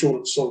got my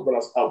shoulder sort of when I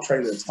was out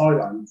training in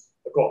Thailand.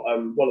 I got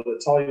one of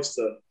the Thais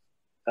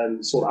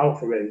to sort out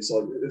for me.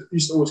 So it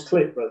used to always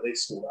click, but they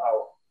sort it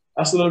out.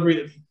 That's another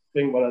really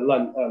thing when I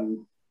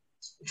learned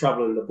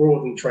traveling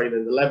abroad and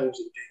training the levels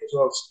of the game as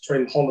well. I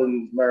trained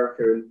Holland,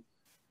 America, and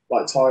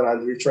like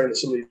Thailand. We trained at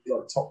some of these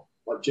like top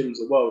like gyms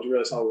in the world. You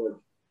realise how like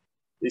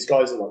these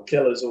guys are like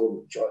killers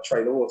or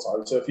train all the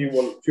time. So if you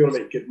want to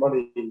make good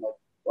money,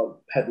 like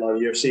headline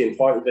UFC and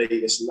fight in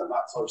Vegas and that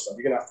type of stuff,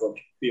 you're gonna have to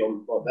like be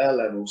on like their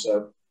level. So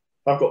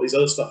if I've got these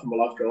other stuff in my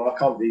life going, I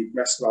can't be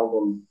messing around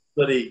on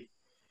bloody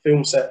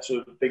film sets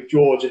with Big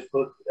George. If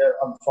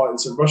I'm fighting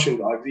some Russian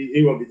guy,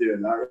 he won't be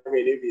doing that. I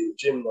mean, he'd be in the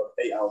gym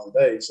like 8 hours a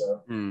day.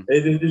 So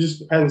it just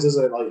depends,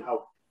 isn't it? Like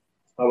how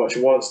much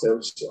you want still.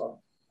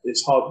 So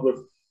it's hard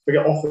to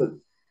get offered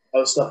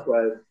other stuff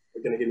where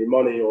they're going to give you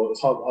money, or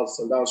it's hard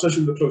to turn down,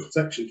 especially with the close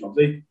protection jobs.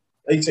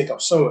 They take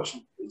up so much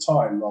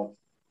time. Like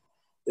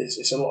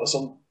it's a lot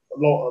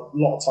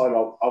of time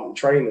out in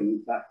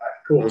training that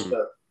course.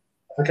 But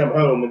if I come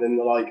home and then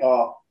they're like,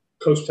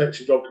 close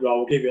protection job,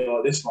 we'll give you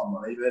like this much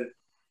money, then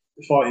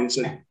the fighting.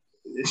 So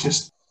it's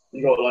just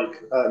you got like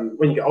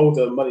when you get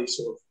older, money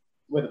sort of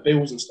with the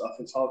bills and stuff.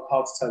 It's hard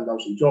to turn down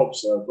some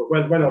jobs. So, but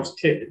when I was a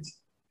kid,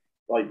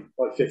 like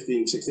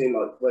 15, 16,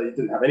 like where you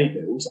didn't have any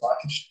bills, I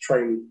could just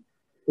train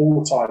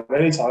all the time,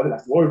 anytime. I didn't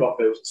have to worry about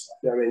bills and stuff.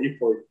 You know what I mean? You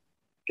probably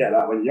get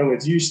that when you're younger.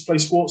 Do you used to play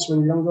sports when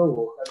you're younger,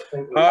 or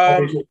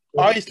anything?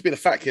 I used to be the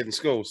fat kid in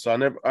school, so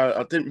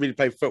I didn't really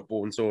play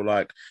football until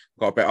like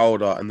got a bit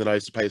older, and then I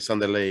used to play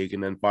Sunday league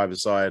and then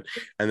five-a-side,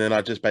 and then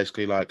I just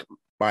basically like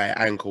my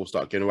ankle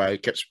started getting away,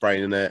 kept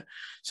spraining it.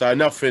 So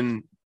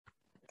nothing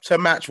to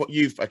match what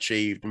you've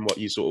achieved and what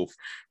you sort of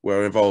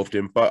were involved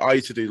in. But I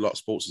used to do a lot of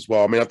sports as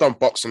well. I mean, I've done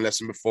boxing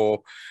lesson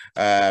before,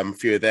 a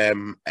few of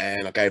them,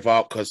 and I gave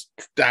up because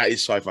that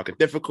is so fucking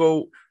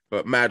difficult.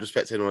 But mad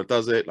respect to anyone that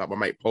does it, like my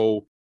mate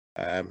Paul,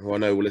 who I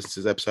know will listen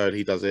to this episode.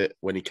 He does it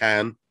when he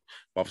can.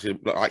 Obviously,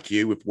 like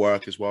you, with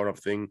work as well and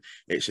everything,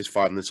 it's just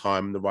finding the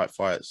time and the right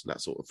fights and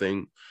that sort of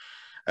thing.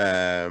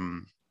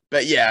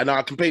 But yeah, and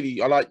I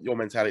like your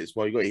mentality as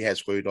well. You got your head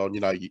screwed on.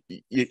 You know,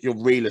 you're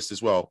realist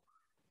as well.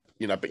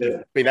 You know, but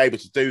you've been able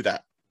to do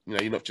that. You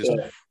know, you're not just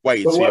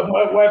waiting. But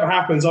whatever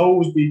happens, I'll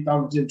always be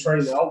down in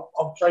training.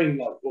 I'll train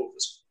like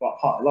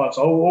part of life.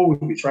 So I'll always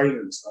be training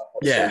and stuff.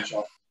 Yeah.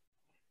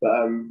 But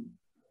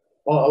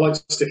I like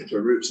to stick to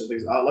roots and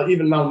things like that. Like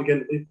even now and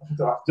again, if I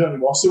don't have to do it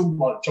anymore, I still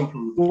like jumping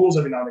on the doors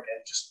every now and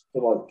again, just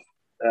for like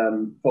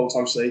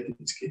full-time sake.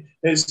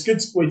 It's a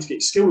good way to get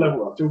your skill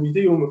level up. You'll be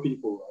dealing with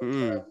people.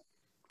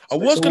 I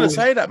was going to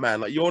say that,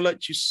 man. Like you're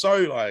so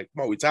like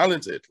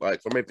multi-talented.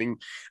 Like from everything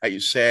that you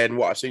said and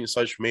what I've seen on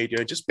social media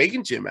and just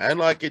speaking to you, man.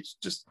 Like it's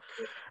just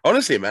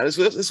honestly, man,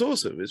 it's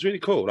awesome. It's really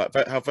cool.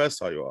 Like how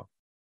versatile you are.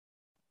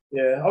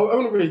 Yeah, I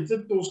only really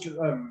did those.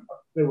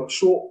 They were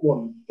short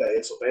one day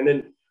or something, and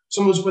then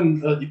some was when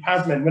the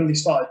padmen when they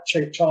started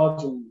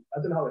charging. I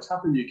don't know how this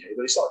happened in the UK,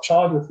 but they started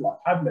charging for like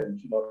padmen,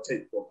 you know,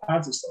 take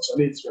pads and stuff. So I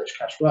needed to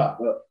extra cash for that,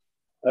 but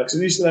because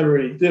I used to never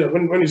really do it.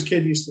 When I was a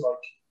kid, I used to like.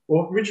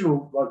 Well,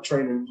 original like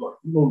training was like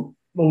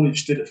normally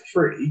just did it for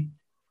free,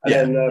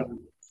 and then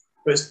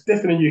but it's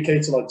different in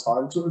UK to like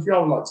time. So if you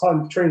have like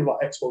time to train like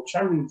ex-world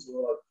champions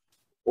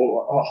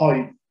or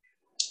high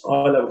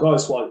level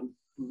guys, like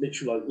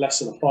literally like less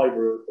than a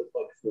fiver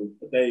like for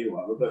a day or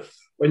whatever. But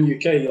when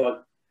UK,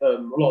 like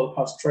a lot of the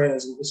past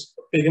trainers, and it's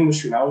a big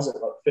industry now, isn't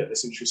it? Like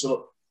fitness industry. So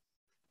look,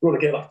 if you want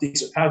to get like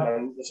decent pad,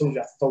 man, sometimes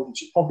you have to fold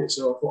into your pocket.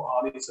 So I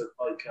thought, I need to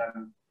like.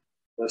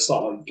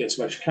 Start like get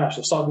some extra cash.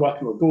 I started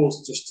working on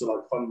doors just to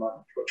like fund my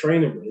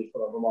training really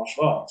for like my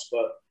martial arts.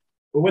 But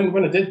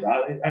when I did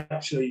that, it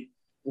actually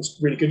was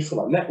really good for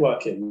like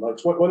networking.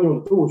 Like when you're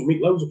on the doors, you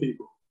meet loads of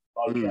people,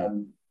 like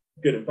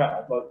good and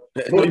bad.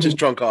 Like not just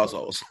drunk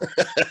assholes.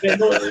 Yeah,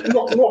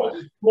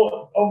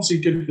 not obviously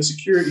good for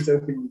security to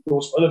open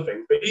doors for other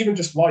things, but even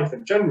just life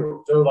in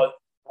general. So like,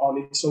 I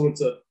need someone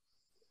to.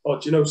 Oh,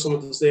 do you know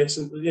someone does this?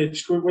 And yeah,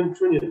 just when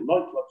you're in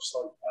nightclubs,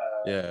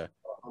 like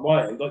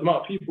my end, like the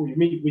amount of people you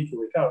meet week in,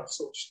 week out,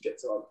 sort of just get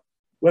to like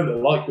whether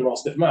they like you or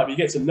not, doesn't matter. But you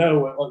get to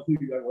know like who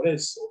everyone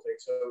is, sort of thing.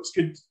 So it's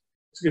good.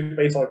 It's a good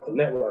baseline for the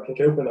network. It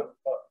can open up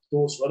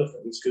doors for other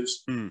things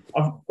because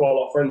I've got a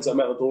lot of friends that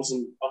met the doors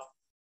and I've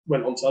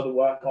went on to other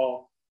work.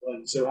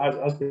 So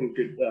it has been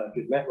good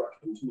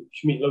networking. You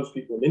meet loads of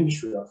people in the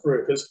industry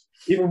through it because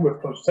even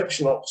with close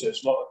protection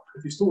officers, like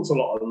if you talk to a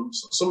lot of them,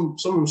 some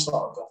of them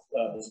started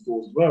off as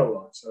doors as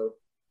well. Like so.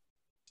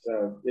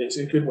 It's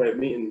a good way of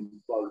meeting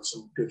like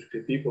some good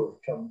people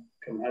that come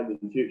handy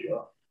in the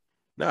future.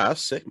 No,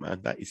 that's sick,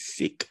 man. That is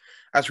sick.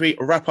 As we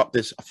wrap up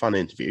this fun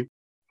interview,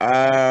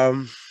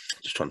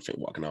 just trying to think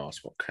what I can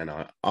ask. What can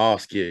I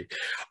ask you?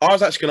 I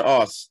was actually going to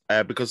ask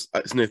because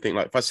it's a new thing.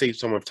 Like if I see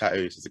someone with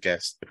tattoos as a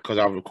guest, because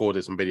I've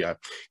recorded some video,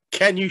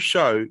 can you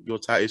show your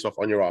tattoos off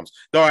on your arms?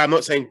 No, I'm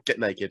not saying get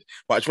naked,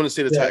 but I just want to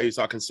see the tattoos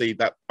so I can see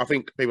that. I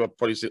think people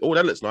probably say, "Oh,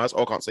 that looks nice."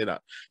 Oh, I can't see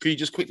that. Could you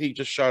just quickly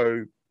just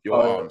show your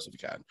arms if you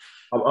can?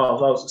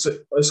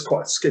 It's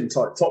quite a skin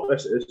tight top.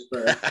 This is.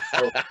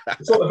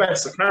 It's not the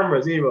best of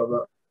cameras either,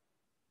 but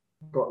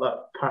got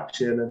that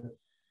patch in and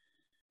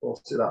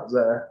obviously that's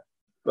there.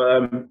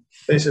 But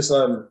it's just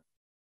well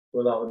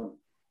that one.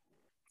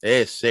 It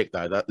is sick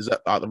though. Is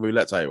that like the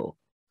roulette table?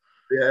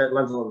 Yeah, it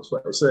lands on the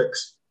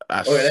 26.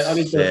 That's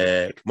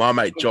sick. My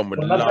mate John would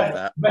love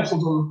that. The best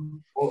one's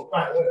on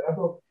back. I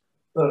don't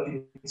know if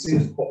you can see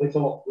this properly.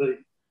 The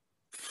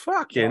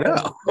fucking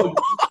hell.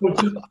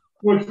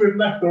 Which with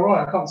left or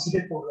right, I can't see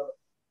it.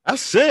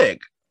 That's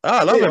sick. Oh,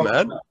 I love it,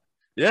 man.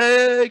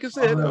 Yeah, you can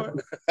see it.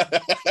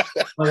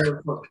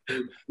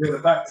 The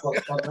back's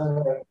like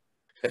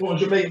what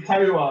would you make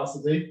tattoo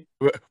artists to do?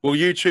 Will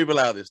YouTube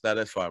allow this? No,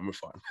 that's fine. We're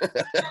fine.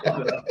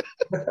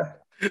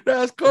 No,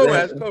 that's cool,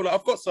 man. It's cool. Like,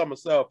 I've got some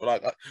myself,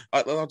 but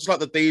I just like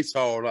the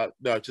detail,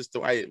 like just the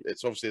way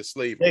it's obviously a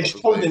sleeve. Yeah, it's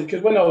cold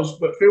because when I was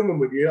filming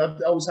with you, I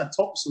always had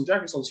tops and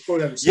jackets on.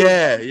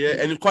 Yeah, and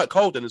it was quite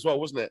cold then as well,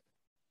 wasn't it?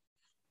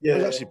 Yeah, it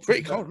was actually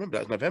pretty cold. I remember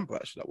that was November.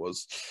 Actually, that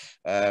was.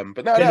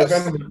 But no,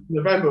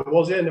 November it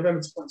was. Yeah,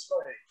 November 2020.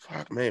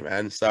 Fuck me,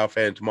 man.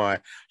 Southend, my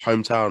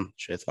hometown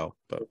shithole,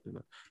 but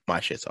my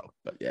shithole.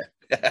 But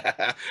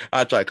yeah,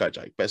 I joke, but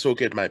it's all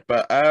good, mate.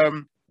 But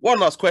one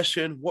last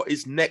question: what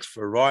is next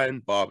for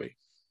Ryan Barbie?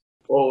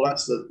 Well,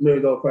 that's the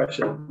million-dollar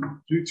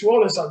question. To be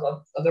honest, I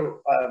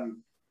don't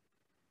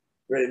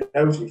really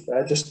know. To be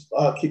fair, just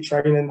keep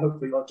training.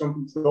 Hopefully, jump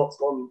into the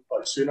octagon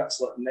quite soon.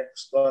 That's like the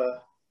next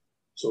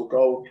sort of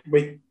goal.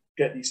 We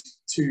get these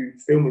 2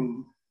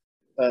 filming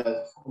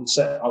on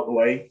set out of the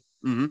way,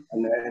 and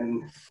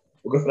then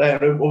we'll go from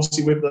there. And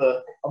obviously, I've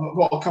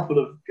got a couple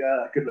of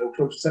good little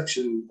close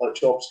section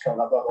jobs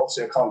coming up. But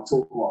obviously, I can't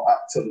talk about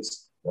that till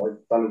it's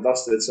done and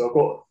dusted. So I've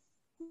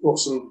got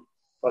some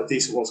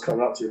decent ones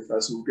coming up to you.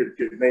 There's some good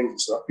names and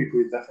stuff. People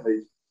we've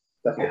definitely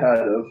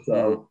heard of.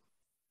 So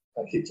I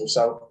keep to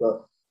myself.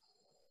 But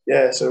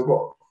yeah, so we've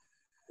got.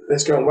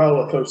 It's going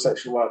well, close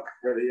section work,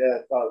 really,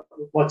 yeah. I'd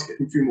like to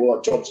get a few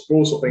more jobs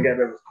abroad, sort of thing,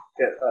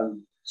 get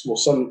some more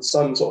sun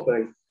sort of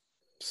thing.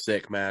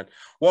 Sick, man.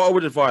 What I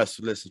would advise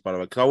to listeners, by the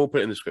way, because I will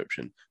put it in the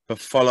description, but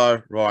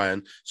follow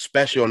Ryan,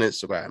 especially on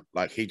Instagram.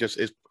 Like, he just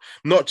is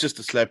not just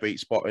a celebrity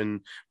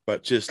spotting,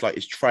 but just like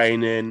his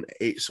training.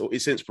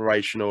 It's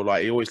inspirational.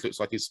 Like, he always looks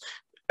like he's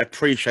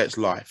appreciates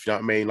life. You know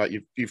what I mean? Like,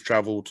 you've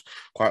traveled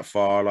quite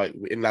far, like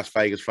in Las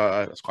Vegas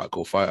photo. That's quite a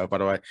cool photo, by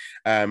the way.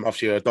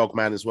 Obviously, you're a dog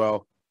man as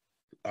well.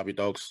 Love your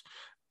dogs.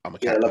 I'm a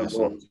cat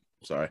person.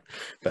 Sorry,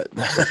 but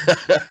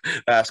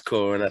that's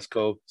cool, and that's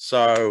cool.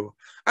 So,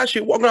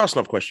 actually, I'm going to ask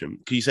another question.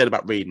 Because you said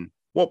about reading.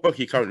 What book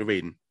are you currently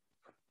reading?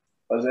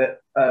 Was it?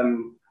 I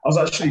was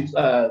actually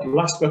the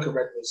last book I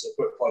read was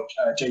a book by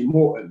Jay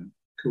Morton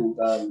called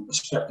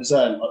Respect the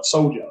Zen, like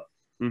Soldier.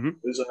 Mm-hmm.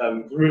 It was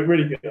a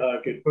really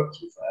good book, to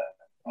be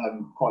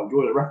fair. Quite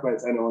enjoyed it. Recommend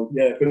it to anyone.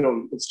 Yeah, if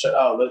anyone wants to check it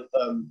out.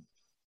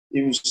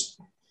 He was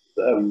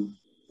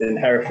in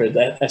Hereford,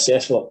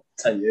 SES for like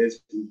 10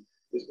 years. And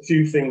there's a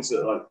few things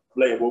that like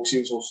later books. He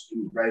was also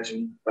in Reg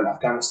and went to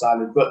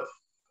Afghanistan. But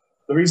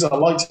the reason I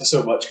liked it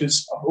so much because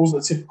it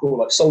wasn't a typical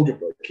like soldier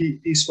book.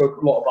 He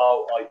spoke a lot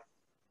about like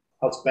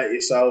how to better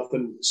yourself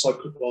and a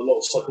lot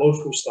of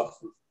psychological stuff,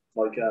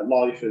 like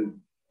life and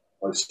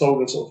like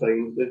stolen sort of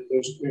thing. It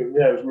was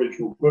a really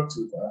cool book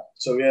to be fair.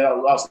 So yeah, that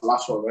was the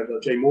last one I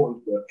read, Jay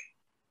Morton's book.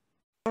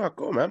 Oh,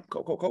 cool, man.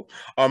 Cool.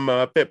 I'm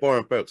a bit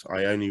boring books.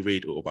 I only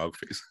read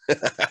autobiographies.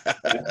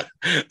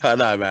 I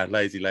know, man.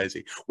 Lazy.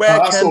 Where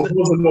that sort of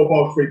was an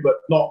autobiography, but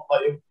not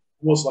like it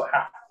was like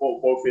half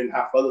autobiography and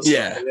half other stuff.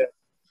 Yeah.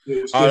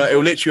 It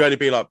will literally only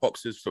be like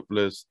boxers,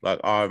 footballers. Like,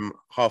 I'm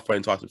halfway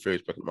in Tyson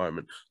Fury's book at the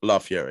moment. I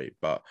love Fury,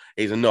 but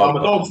he's a my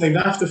dog's named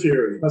after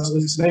Fury. That's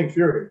his name,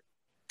 Fury.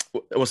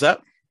 What's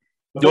that?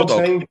 Your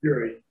dog's named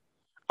Fury.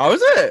 Oh,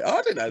 is it? Oh,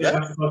 I didn't know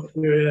that.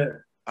 Fury, yeah.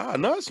 Ah,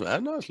 nice,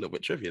 man. Nice little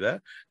bit trivia there.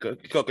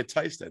 Got good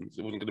taste then.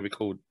 It wasn't going to be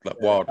called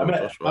like Wild or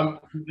Joshua.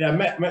 I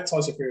met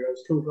Tyson Fury. He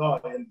was a cool guy,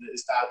 and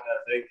his dad and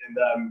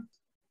everything.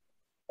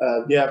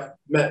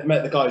 And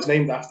met the guy who's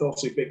named after,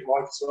 obviously Big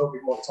Mike as well,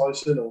 Big Mike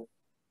Tyson.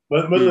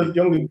 But the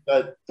younger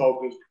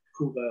dog was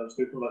called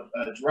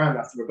Duran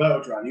after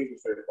Roberto Duran. He was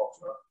my favourite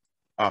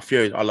boxer.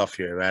 Fury. I love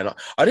Fury, man.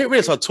 I didn't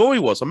realise how tall he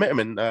was. I met him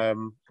in I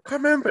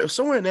can't remember. It was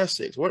somewhere in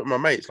Essex. I went with my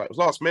mates. Like, it was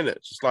last minute.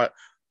 It's just like,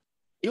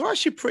 you're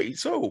actually pretty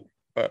tall.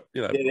 But,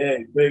 you know. Yeah,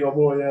 big old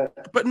boy, yeah.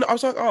 But no, I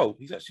was like, oh,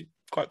 he's actually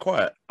quite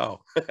quiet. Oh.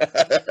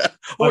 I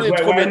wanted him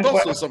to call me a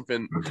doss or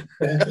something.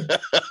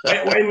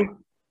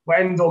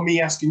 When or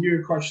me asking you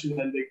a question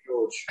then, Big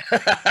George.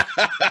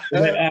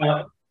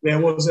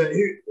 Was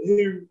it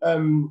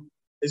who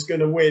is going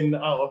to win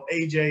out of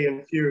AJ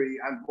and Fury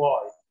and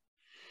why?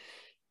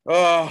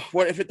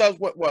 Well, if it does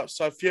work,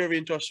 so Fury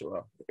and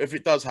Joshua, if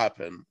it does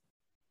happen,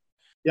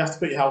 you have to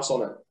put your house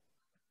on it.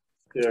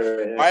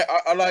 Yeah.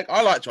 I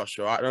like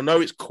Joshua, right? And I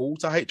know it's cool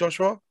to hate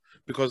Joshua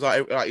because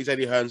like he's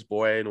Eddie Hearn's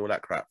boy and all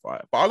that crap,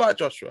 right? But I like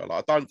Joshua.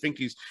 Like, I don't think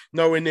he's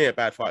nowhere near a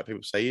bad fighter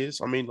people say he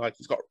is. I mean, like,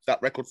 he's got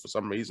that record for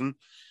some reason,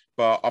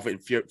 but I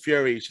think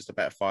Fury is just a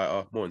better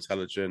fighter, more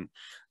intelligent.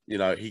 You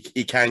know, he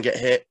can get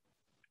hit,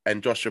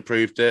 and Joshua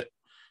proved it.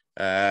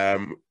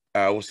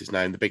 What's his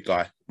name? The big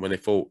guy when they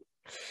fought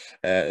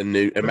in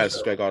Madison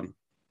Square Garden.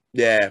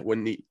 Yeah,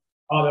 when he.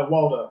 Oh,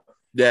 Wilder.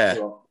 Yeah,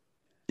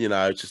 you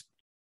know, just.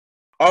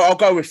 I'll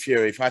go with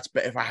Fury if I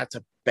had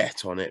to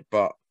bet on it.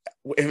 But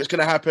if it's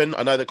going to happen,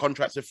 I know the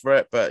contracts are for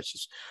it, but it's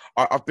just,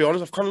 I'll be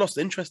honest, I've kind of lost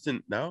interest in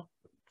it now,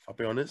 if I'll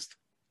be honest.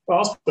 Well,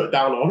 I'll put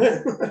down on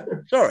it.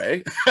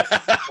 Sorry.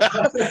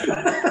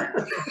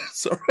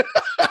 Sorry.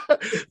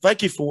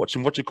 Thank you for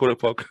watching What You Call It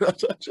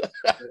podcast.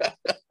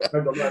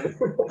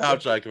 I'm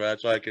joking, man. I'm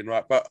joking,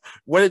 right? But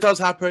when it does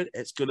happen,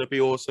 it's going to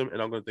be awesome,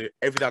 and I'm going to do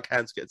everything I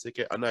can to get a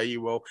ticket. I know you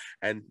will,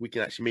 and we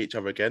can actually meet each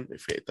other again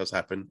if it does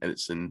happen, and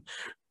it's in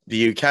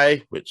the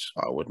UK, which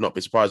I would not be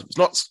surprised if it's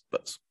not,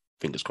 but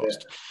fingers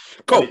crossed.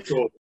 Yeah.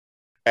 Cool.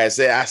 That's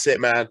it,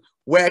 man.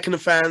 Where can the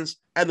fans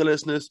and the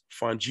listeners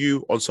find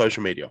you on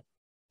social media?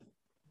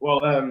 Well,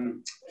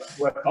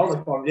 where can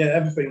they find? Yeah,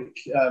 everything.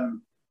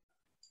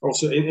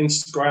 Also,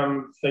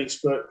 Instagram,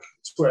 Facebook,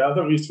 Twitter. I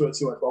don't use Twitter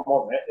too much, but I'm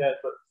on it. Yeah,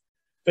 but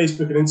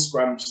Facebook and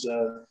Instagram's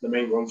the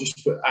main one.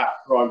 Just put at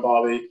Ryan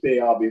Barbie,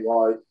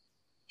 BRBY,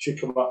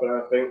 should come up and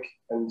everything.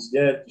 And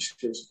yeah, just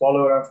give us a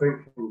follow and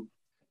everything. And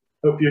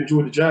hope you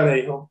enjoy the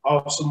journey. I'll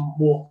have some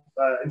more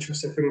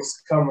interesting things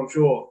to come, I'm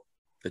sure.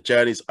 The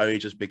journey's only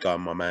just begun,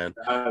 my man.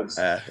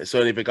 It's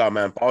only begun,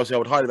 man. But obviously, I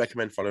would highly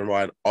recommend following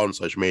Ryan on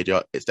social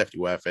media. It's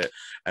definitely worth it.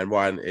 And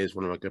Ryan is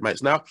one of my good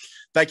mates. Now,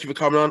 thank you for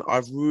coming on.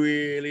 I've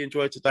really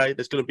enjoyed today.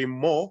 There's going to be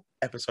more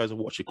episodes of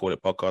What You Call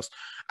It podcast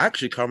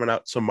actually coming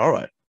out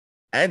tomorrow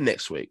and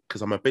next week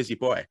because I'm a busy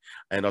boy.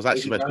 And I was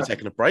actually supposed to be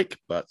taking a break,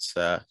 but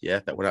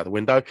yeah, that went out the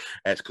window.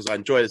 It's because I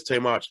enjoy this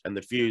too much and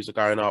the views are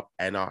going up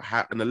and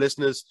and the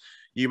listeners,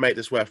 you make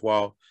this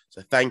worthwhile.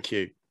 So thank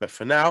you. But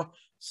for now,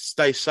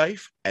 stay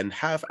safe and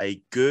have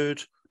a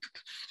good...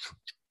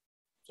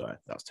 Sorry,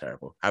 that was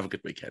terrible. Have a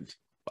good weekend.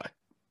 Bye.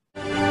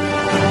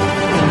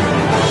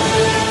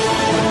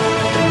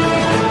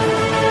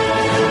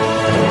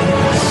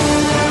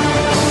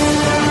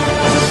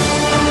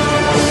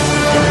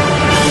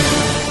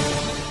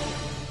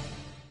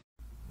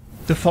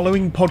 The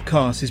following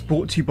podcast is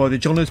brought to you by the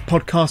Johners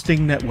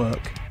Podcasting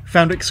Network,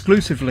 found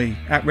exclusively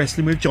at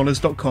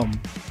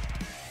WrestlingWithJohners.com.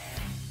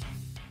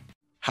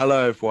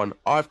 Hello, everyone.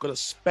 I've got a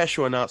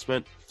special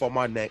announcement for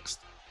my next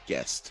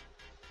guest.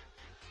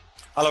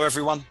 Hello,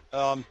 everyone.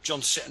 John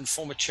Sitton,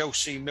 former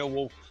Chelsea,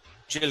 Millwall,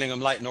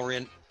 Gillingham, Leyton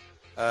Orient.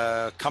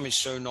 Coming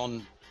soon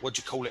on What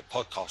Do You Call It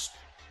podcast.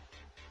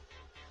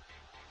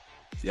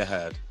 You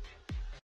heard.